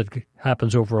 everything else that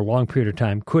happens over a long period of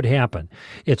time could happen.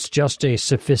 It's just a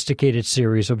sophisticated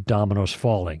series of dominoes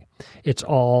falling. It's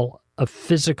all a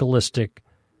physicalistic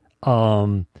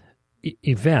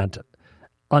event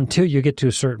until you get to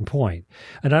a certain point.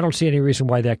 And I don't see any reason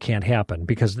why that can't happen,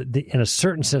 because in a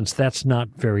certain sense, that's not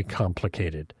very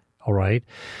complicated. All right,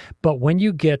 but when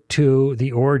you get to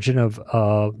the origin and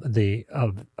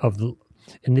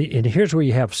here's where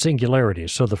you have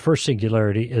singularities. So the first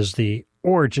singularity is the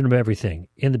origin of everything.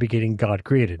 In the beginning, God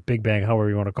created, Big Bang, however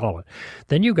you want to call it.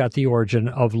 Then you got the origin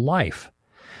of life.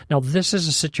 Now, this is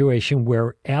a situation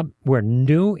where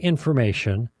new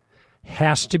information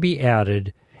has to be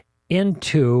added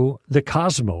into the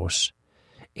cosmos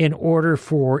in order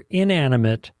for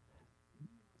inanimate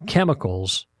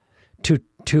chemicals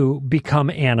to become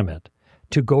animate.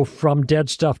 To go from dead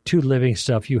stuff to living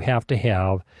stuff, you have to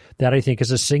have that, I think,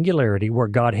 is a singularity where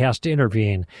God has to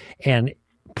intervene and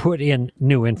put in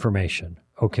new information.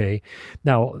 Okay.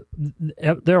 Now,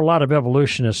 there are a lot of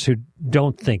evolutionists who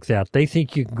don't think that. They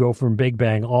think you can go from Big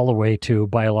Bang all the way to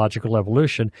biological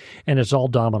evolution, and it's all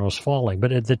dominoes falling.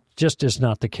 But that just is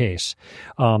not the case.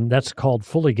 That's called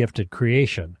fully gifted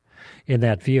creation in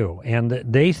that view. And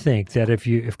they think that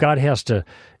if God has to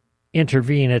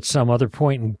intervene at some other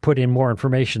point and put in more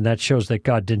information, that shows that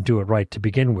God didn't do it right to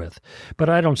begin with. But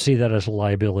I don't see that as a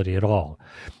liability at all.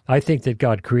 I think that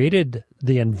God created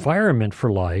the environment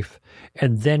for life,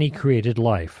 and then he created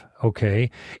life,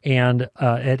 okay? And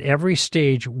at every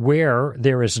stage where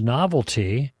there is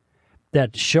novelty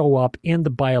that show up in the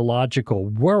biological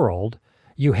world,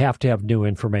 you have to have new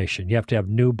information. You have to have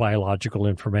new biological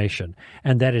information.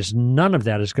 And none of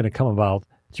that is going to come about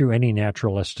through any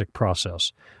naturalistic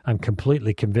process. I'm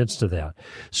completely convinced of that.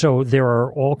 So there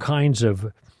are all kinds of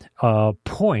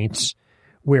points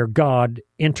where God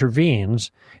intervenes,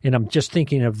 and I'm just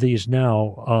thinking of these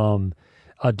now,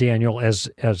 Daniel, as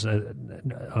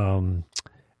I'm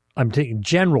taking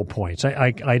general points.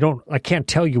 I can't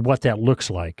tell you what that looks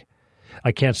like.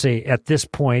 I can't say at this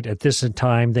point, at this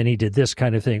time, then he did this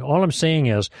kind of thing. All I'm saying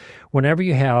is, whenever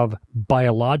you have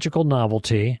biological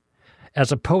novelty,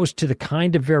 as opposed to the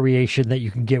kind of variation that you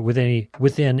can get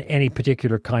within any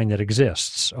particular kind that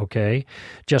exists, okay?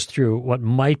 Just through what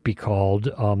might be called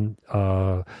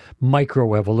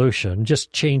microevolution,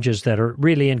 just changes that are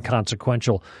really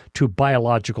inconsequential to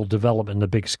biological development on a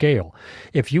big scale.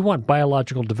 If you want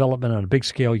biological development on a big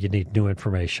scale, you need new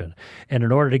information. And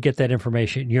in order to get that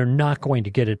information, you're not going to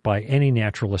get it by any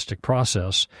naturalistic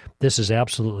process. This is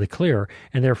absolutely clear,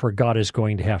 and therefore God is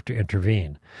going to have to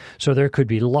intervene. So there could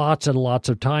be lots and lots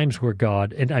of times where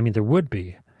God, and I mean there would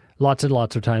be lots and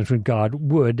lots of times when God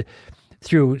would,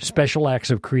 through special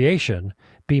acts of creation,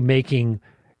 be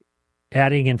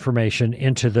adding information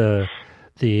into the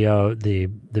genome,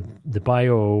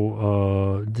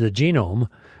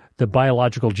 the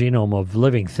biological genome of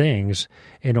living things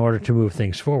in order to move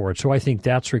things forward. So I think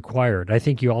that's required. I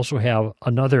think you also have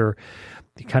another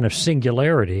kind of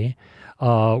singularity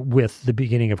with the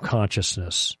beginning of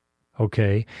consciousness.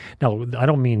 Okay. Now, I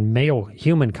don't mean male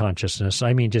human consciousness.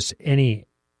 I mean just any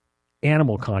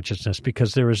animal consciousness,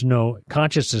 because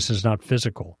consciousness is not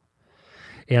physical.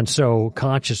 And so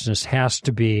consciousness has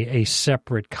to be a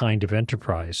separate kind of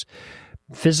enterprise.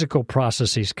 Physical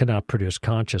processes cannot produce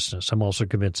consciousness. I'm also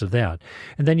convinced of that.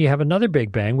 And then you have another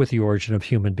Big Bang with the origin of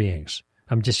human beings.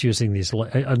 I'm just using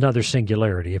another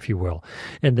singularity, if you will,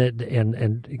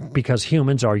 and because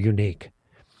humans are unique.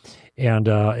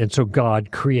 And so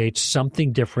God creates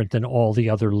something different than all the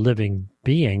other living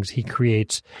beings. He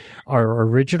creates our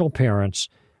original parents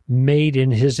made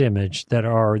in his image that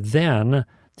are then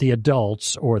the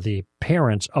adults or the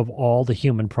parents of all the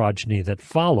human progeny that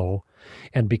follow.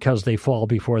 And because they fall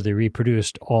before they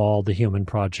reproduced, all the human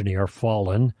progeny are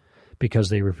fallen because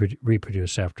they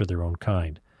reproduce after their own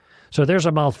kind. So there's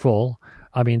a mouthful.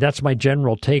 I mean, that's my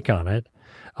general take on it.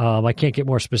 I can't get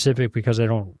more specific because I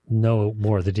don't know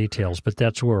more of the details, but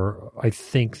that's where I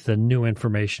think the new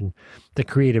information, the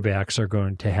creative acts are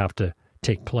going to have to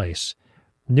take place.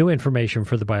 New information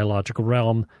for the biological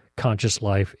realm, conscious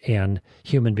life, and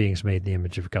human beings made in the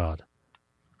image of God.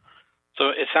 So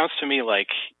it sounds to me like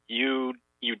you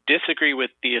disagree with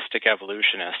theistic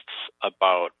evolutionists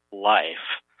about life,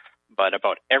 but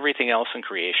about everything else in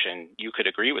creation, you could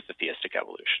agree with the theistic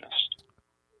evolutionist.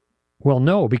 Well,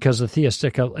 no, because the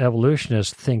theistic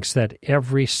evolutionist thinks that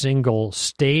every single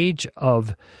stage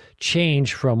of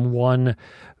change from one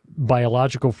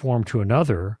biological form to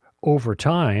another over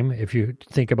time, if you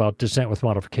think about descent with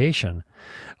modification,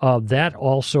 that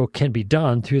also can be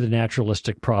done through the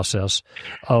naturalistic process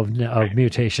of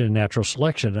mutation and natural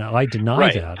selection. And I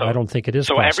deny that. So, I don't think it is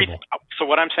possible. So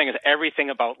what I'm saying is everything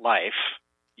about life,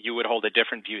 you would hold a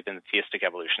different view than the theistic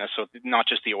evolutionist. So not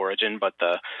just the origin, but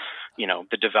the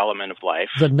development of life.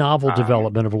 The novel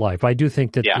development of life. I do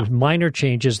think that minor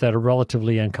changes that are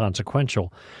relatively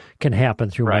inconsequential can happen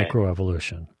through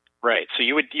microevolution. Right. So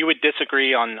you would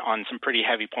disagree on some pretty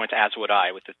heavy points, as would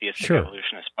I, with the theistic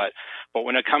evolutionists. But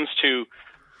when it comes to,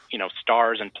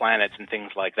 stars and planets and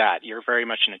things like that, you're very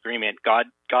much in agreement. God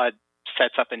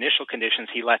sets up initial conditions.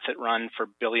 He lets it run for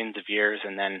billions of years,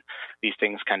 and then these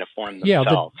things kind of form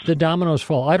themselves. Yeah, the dominoes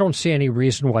fall. I don't see any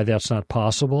reason why that's not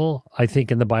possible. I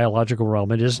think in the biological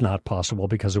realm it is not possible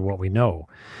because of what we know.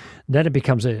 Then it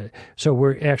becomes so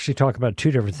we're actually talking about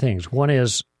two different things. One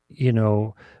is,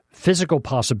 physical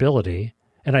possibility,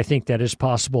 And I think that is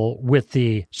possible with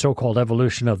the so-called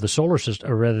evolution of the solar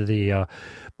system, or rather the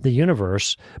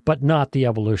universe, but not the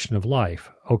evolution of life.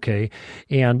 Okay,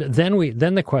 and then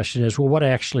the question is, well, what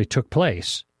actually took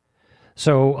place?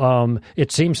 So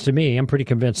it seems to me, I'm pretty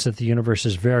convinced that the universe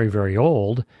is very, very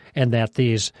old, and that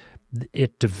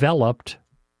it developed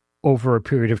over a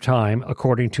period of time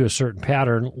according to a certain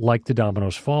pattern, like the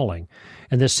dominoes falling.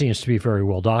 And this seems to be very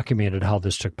well documented how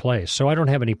this took place. So I don't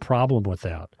have any problem with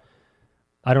that.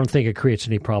 I don't think it creates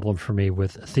any problem for me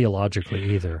with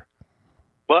theologically either.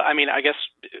 Well, I mean, I guess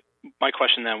my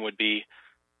question then would be,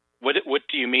 what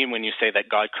do you mean when you say that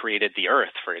God created the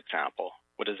earth, for example?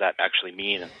 What does that actually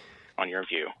mean on your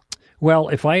view? Well,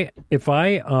 if I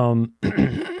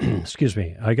excuse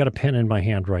me, I got a pen in my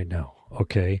hand right now,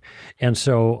 okay? And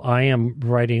so I am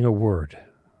writing a word,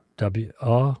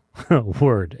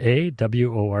 word,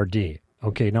 A-W-O-R-D.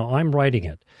 Okay, now I'm writing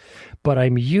it, but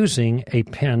I'm using a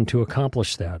pen to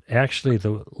accomplish that. Actually,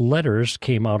 the letters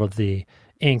came out of the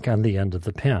ink on the end of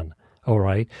the pen, all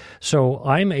right? So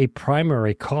I'm a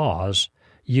primary cause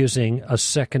using a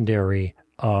secondary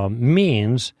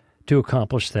means to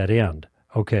accomplish that end,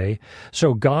 okay?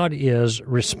 So God is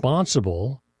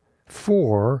responsible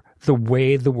for the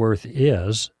way the earth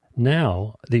is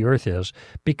now,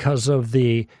 because of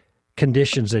the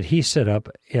conditions that he set up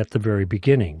at the very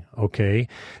beginning, okay?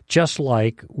 Just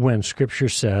like when Scripture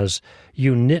says,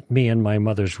 you knit me in my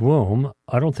mother's womb,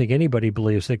 I don't think anybody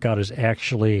believes that God is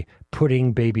actually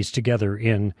putting babies together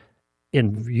in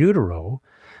utero,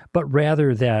 but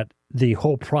rather that the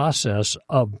whole process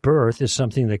of birth is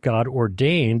something that God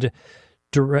ordained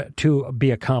to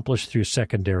be accomplished through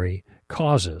secondary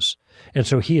causes. And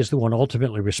so he is the one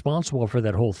ultimately responsible for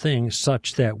that whole thing,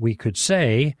 such that we could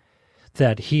say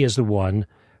that he is the one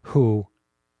who,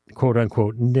 quote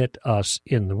unquote, knit us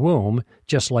in the womb,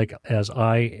 just like as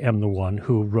I am the one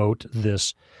who wrote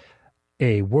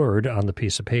a word on the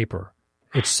piece of paper.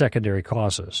 It's secondary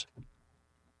causes,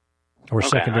 or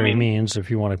secondary means,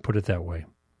 if you want to put it that way.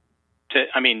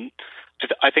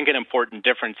 I think an important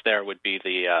difference there would be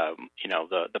the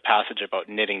passage about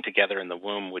knitting together in the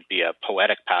womb would be a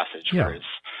poetic passage, whereas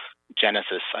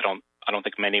Genesis, I don't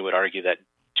think many would argue that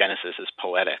Genesis is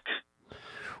poetic.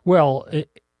 Well,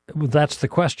 that's the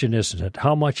question, isn't it?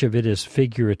 How much of it is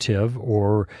figurative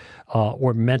or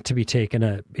meant to be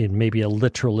taken in maybe a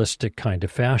literalistic kind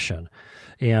of fashion?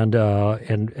 And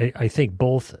I think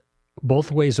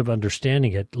both ways of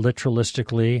understanding it,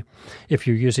 literalistically, if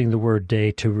you're using the word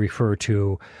day to refer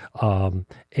to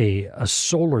a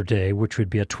solar day, which would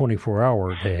be a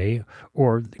 24-hour day,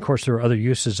 or, of course, there are other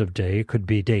uses of day. It could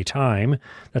be daytime.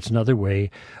 That's another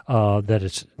way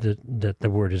that the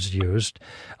word is used.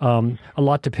 A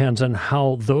lot depends on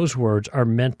how those words are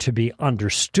meant to be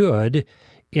understood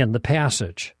in the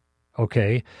passage.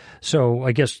 Okay? So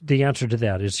I guess the answer to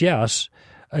that is yes.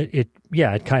 It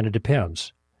kind of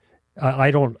depends.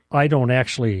 I don't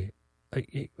actually.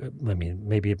 Let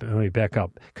me back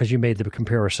up, because you made the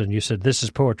comparison. You said this is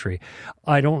poetry.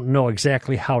 I don't know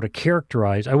exactly how to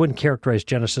characterize. I wouldn't characterize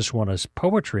Genesis 1 as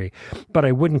poetry, but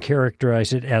I wouldn't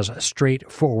characterize it as a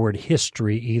straightforward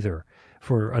history either,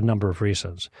 for a number of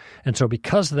reasons. And so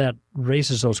because that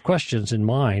raises those questions in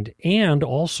mind, and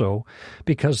also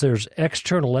because there's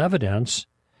external evidence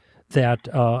that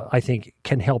I think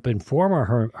can help inform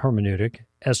our hermeneutic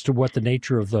as to what the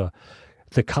nature of the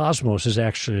cosmos is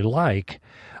actually like,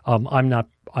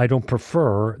 I don't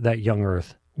prefer that young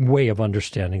Earth way of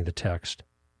understanding the text.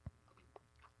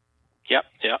 Yep.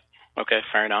 Okay,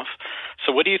 fair enough.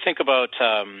 So what do you think about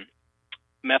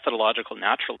methodological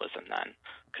naturalism then?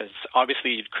 Because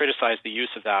obviously you've criticized the use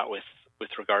of that with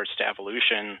regards to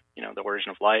evolution, the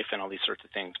origin of life and all these sorts of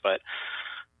things, but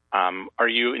are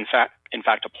you in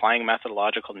fact applying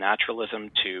methodological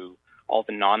naturalism to all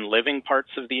the non-living parts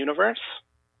of the universe?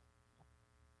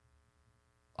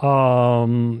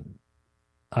 I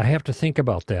have to think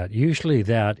about that. Usually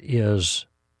that is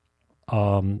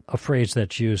a phrase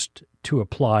that's used to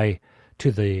apply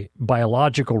to the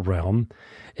biological realm.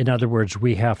 In other words,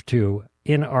 we have to,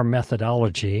 in our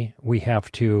methodology, we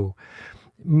have to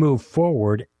move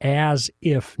forward as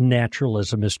if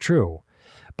naturalism is true.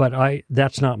 But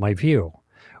that's not my view.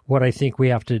 What I think we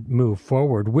have to move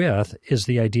forward with is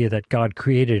the idea that God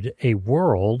created a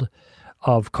world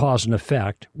of cause and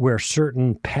effect where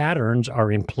certain patterns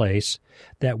are in place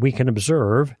that we can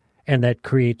observe and that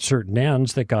create certain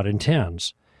ends that God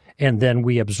intends. And then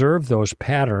we observe those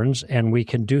patterns and we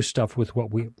can do stuff with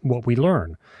what we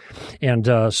learn.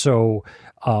 And so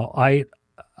I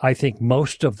I think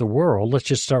most of the world, let's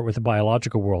just start with the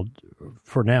biological world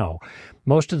for now.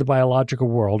 Most of the biological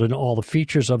world and all the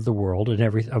features of the world and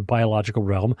every biological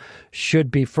realm should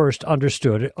be first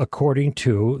understood according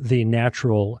to the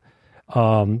natural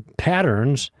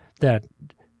patterns that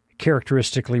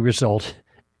characteristically result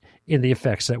in the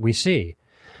effects that we see.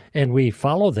 And we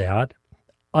follow that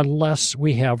unless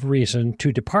we have reason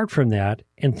to depart from that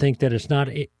and think that it's not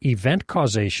event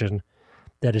causation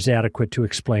that is adequate to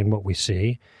explain what we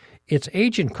see. It's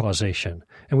agent causation.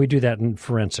 And we do that in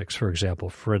forensics, for example,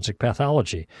 forensic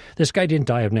pathology. This guy didn't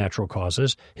die of natural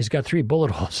causes. He's got 3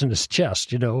 bullet holes in his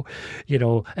chest,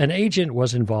 an agent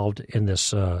was involved in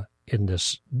the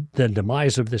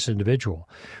demise of this individual.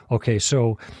 Okay,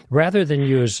 so rather than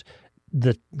use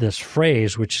this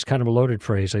phrase, which is kind of a loaded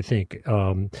phrase, I think,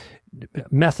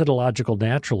 methodological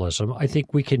naturalism, I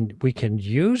think we can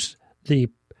use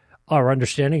our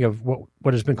understanding of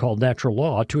what has been called natural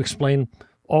law to explain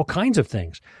all kinds of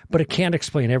things, but it can't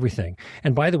explain everything.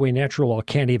 And by the way, natural law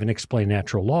can't even explain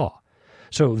natural law.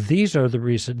 So these are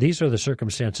the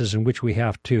circumstances in which we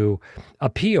have to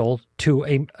appeal to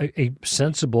a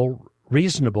sensible,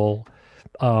 reasonable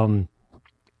other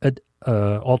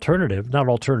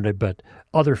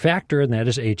factor, and that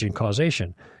is agent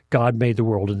causation. God made the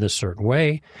world in this certain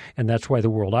way, and that's why the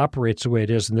world operates the way it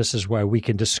is, and this is why we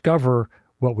can discover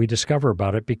what we discover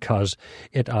about it, because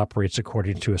it operates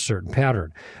according to a certain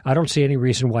pattern. I don't see any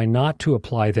reason why not to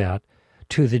apply that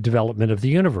to the development of the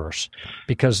universe,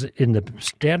 because in the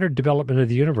standard development of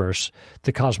the universe,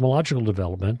 the cosmological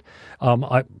development,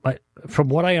 from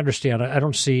what I understand, I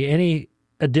don't see any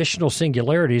additional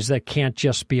singularities that can't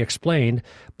just be explained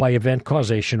by event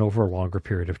causation over a longer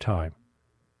period of time.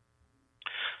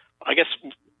 I guess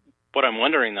what I'm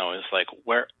wondering, though, is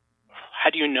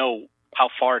how do you know how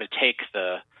far to take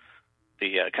the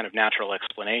kind of natural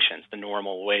explanations, the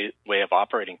normal way of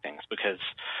operating things? Because,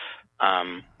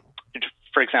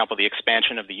 for example, the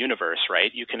expansion of the universe, right?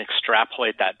 You can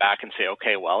extrapolate that back and say,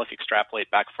 okay, well, if you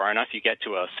extrapolate back far enough, you get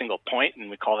to a single point, and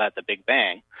we call that the Big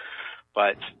Bang.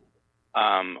 But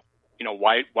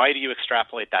why do you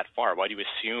extrapolate that far? Why do you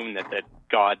assume that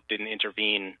God didn't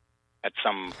intervene at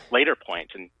some later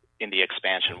point in the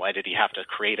expansion? Why did he have to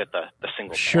create at the single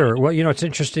point? Sure. Well, it's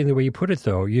interesting the way you put it,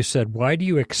 though. You said, why do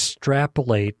you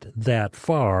extrapolate that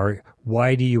far?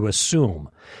 Why do you assume?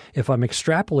 If I'm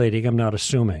extrapolating, I'm not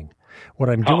assuming. What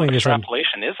I'm doing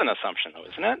extrapolation is an assumption, though,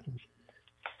 isn't it?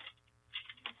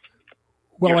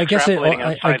 Well, I guess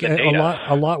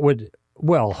a lot would.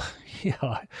 Well,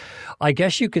 yeah, I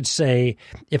guess you could say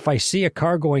if I see a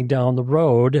car going down the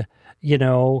road,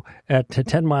 at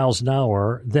 10 miles an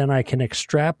hour, then I can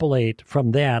extrapolate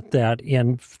from that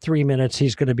in 3 minutes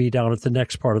he's going to be down at the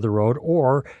next part of the road,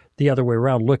 or the other way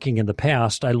around, looking in the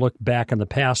past, I look back in the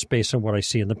past based on what I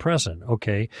see in the present.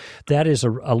 Okay, that is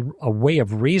a way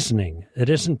of reasoning. It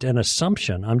isn't an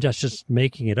assumption. I'm just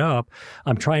making it up.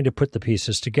 I'm trying to put the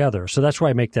pieces together. So that's why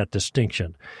I make that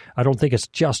distinction. I don't think it's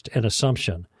just an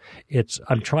assumption.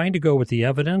 I'm trying to go with the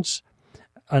evidence,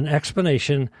 an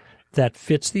explanation that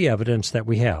fits the evidence that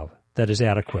we have, that is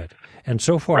adequate. And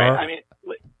so far... Right. I mean,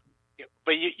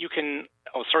 but you can...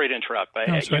 Oh, sorry to interrupt, but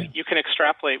you can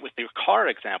extrapolate with the car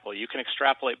example. You can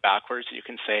extrapolate backwards. You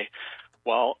can say,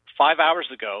 well, 5 hours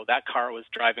ago, that car was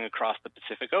driving across the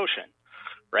Pacific Ocean,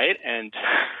 right? And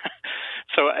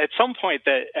so at some point,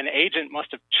 an agent must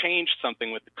have changed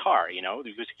something with the car,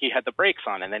 because he had the brakes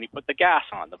on, and then he put the gas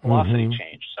on. The velocity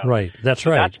changed. So, right, that's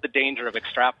right. That's the danger of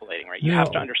extrapolating, right? You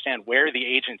have to understand where the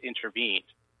agent intervened.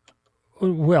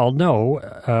 Well, no.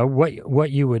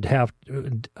 What you would have,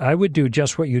 I would do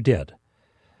just what you did.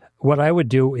 What I would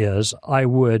do is I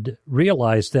would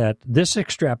realize that this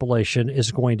extrapolation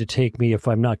is going to take me, if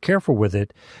I'm not careful with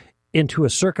it, into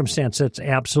a circumstance that's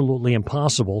absolutely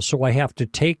impossible. So I have to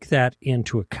take that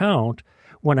into account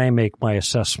when I make my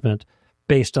assessment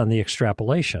based on the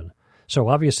extrapolation. So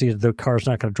obviously the car's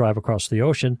not going to drive across the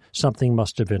ocean. Something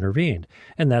must have intervened.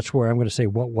 And that's where I'm going to say,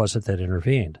 what was it that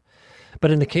intervened? But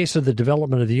in the case of the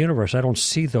development of the universe, I don't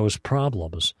see those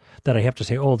problems that I have to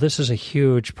say, oh, this is a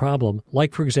huge problem,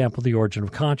 like, for example, the origin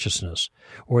of consciousness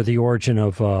or the origin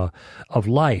of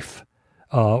life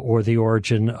or the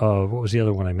origin of, what was the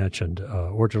other one I mentioned?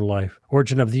 Origin of life,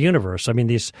 origin of the universe. I mean,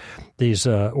 these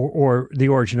or the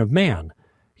origin of man.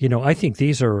 I think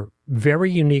these are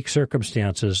very unique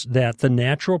circumstances that the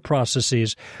natural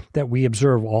processes that we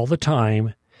observe all the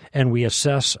time and we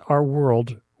assess our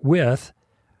world with,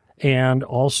 and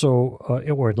also,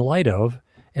 or in light of,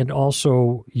 and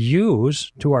also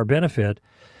use to our benefit,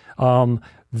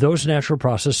 those natural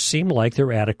processes seem like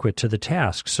they're adequate to the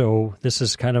task. So this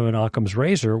is kind of an Occam's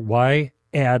razor. Why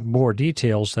add more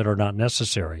details that are not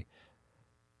necessary.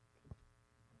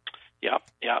 Yeah,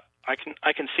 I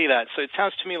can see that. So it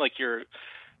sounds to me like you're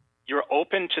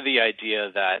open to the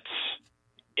idea that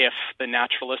if the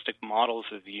naturalistic models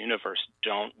of the universe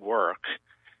don't work,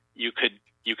 you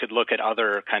could look at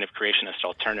other kind of creationist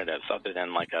alternatives other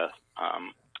than like a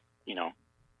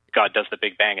God does the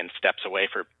Big Bang and steps away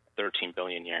for 13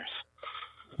 billion years.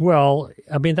 Well,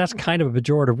 I mean, that's kind of a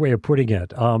pejorative way of putting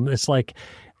it. It's like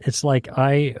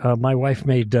my wife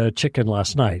made chicken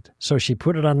last night. So she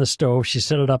put it on the stove, she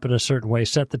set it up in a certain way,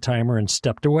 set the timer, and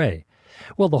stepped away.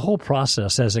 Well, the whole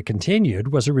process as it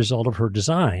continued was a result of her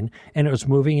design, and it was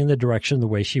moving in the direction the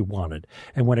way she wanted.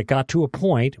 And when it got to a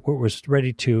point where it was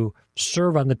ready to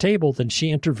serve on the table, then she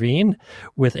intervened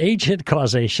with agent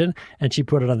causation, and she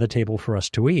put it on the table for us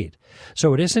to eat.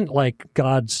 So it isn't like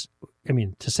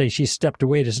to say she stepped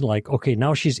away, it isn't like, okay,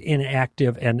 now she's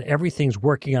inactive and everything's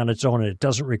working on its own and it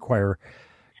doesn't require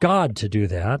God to do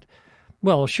that.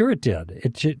 Well, sure it did.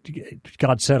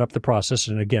 God set up the process,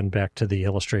 and again, back to the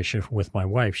illustration with my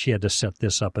wife, she had to set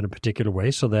this up in a particular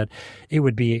way so that it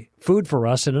would be food for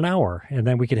us in an hour, and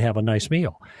then we could have a nice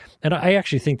meal. And I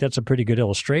actually think that's a pretty good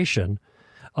illustration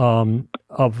of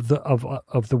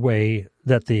the way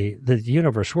that the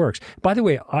universe works. By the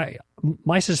way,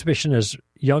 my suspicion is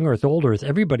young Earth, old Earth,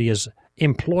 everybody is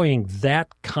employing that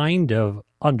kind of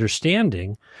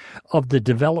understanding of the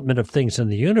development of things in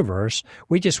the universe.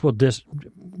 We just will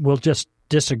just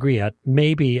disagree at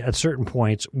maybe at certain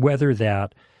points whether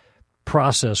that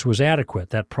process was adequate,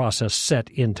 that process set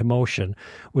into motion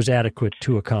was adequate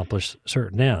to accomplish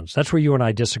certain ends. That's where you and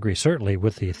I disagree, certainly,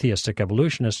 with the theistic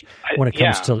evolutionists when it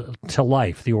comes to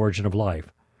life, the origin of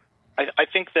life. I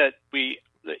think that the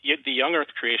young Earth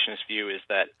creationist view is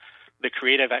that the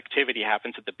creative activity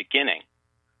happens at the beginning.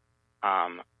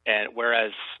 And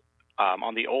whereas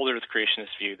on the old Earth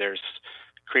creationist view, there's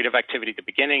creative activity at the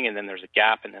beginning, and then there's a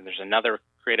gap, and then there's another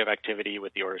creative activity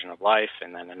with the origin of life,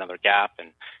 and then another gap,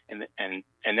 and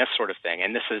this sort of thing.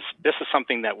 And this is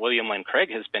something that William Lane Craig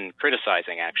has been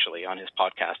criticizing actually on his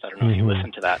podcast. I don't know if you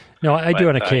listened to that. No, I do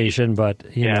on occasion, but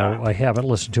I haven't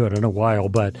listened to it in a while.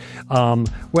 But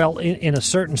in a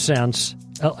certain sense,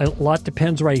 a lot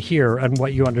depends right here on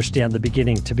what you understand the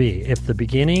beginning to be. If the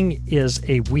beginning is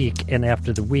a week, and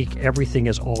after the week everything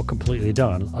is all completely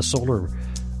done,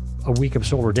 a week of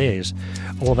solar days,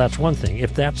 well, that's one thing.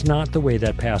 If that's not the way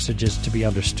that passage is to be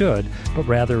understood, but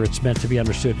rather it's meant to be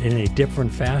understood in a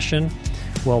different fashion,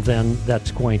 well, then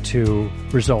that's going to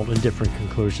result in different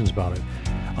conclusions about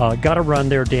it. Got to run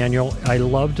there, Daniel. I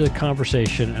loved the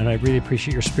conversation, and I really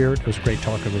appreciate your spirit. It was great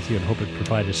talking with you, and hope it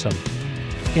provided some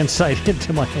insight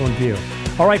into my own view.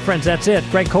 All right, friends, that's it.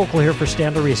 Greg Koukl here for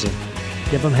Stand to Reason.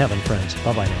 Give them heaven, friends.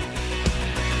 Bye-bye now.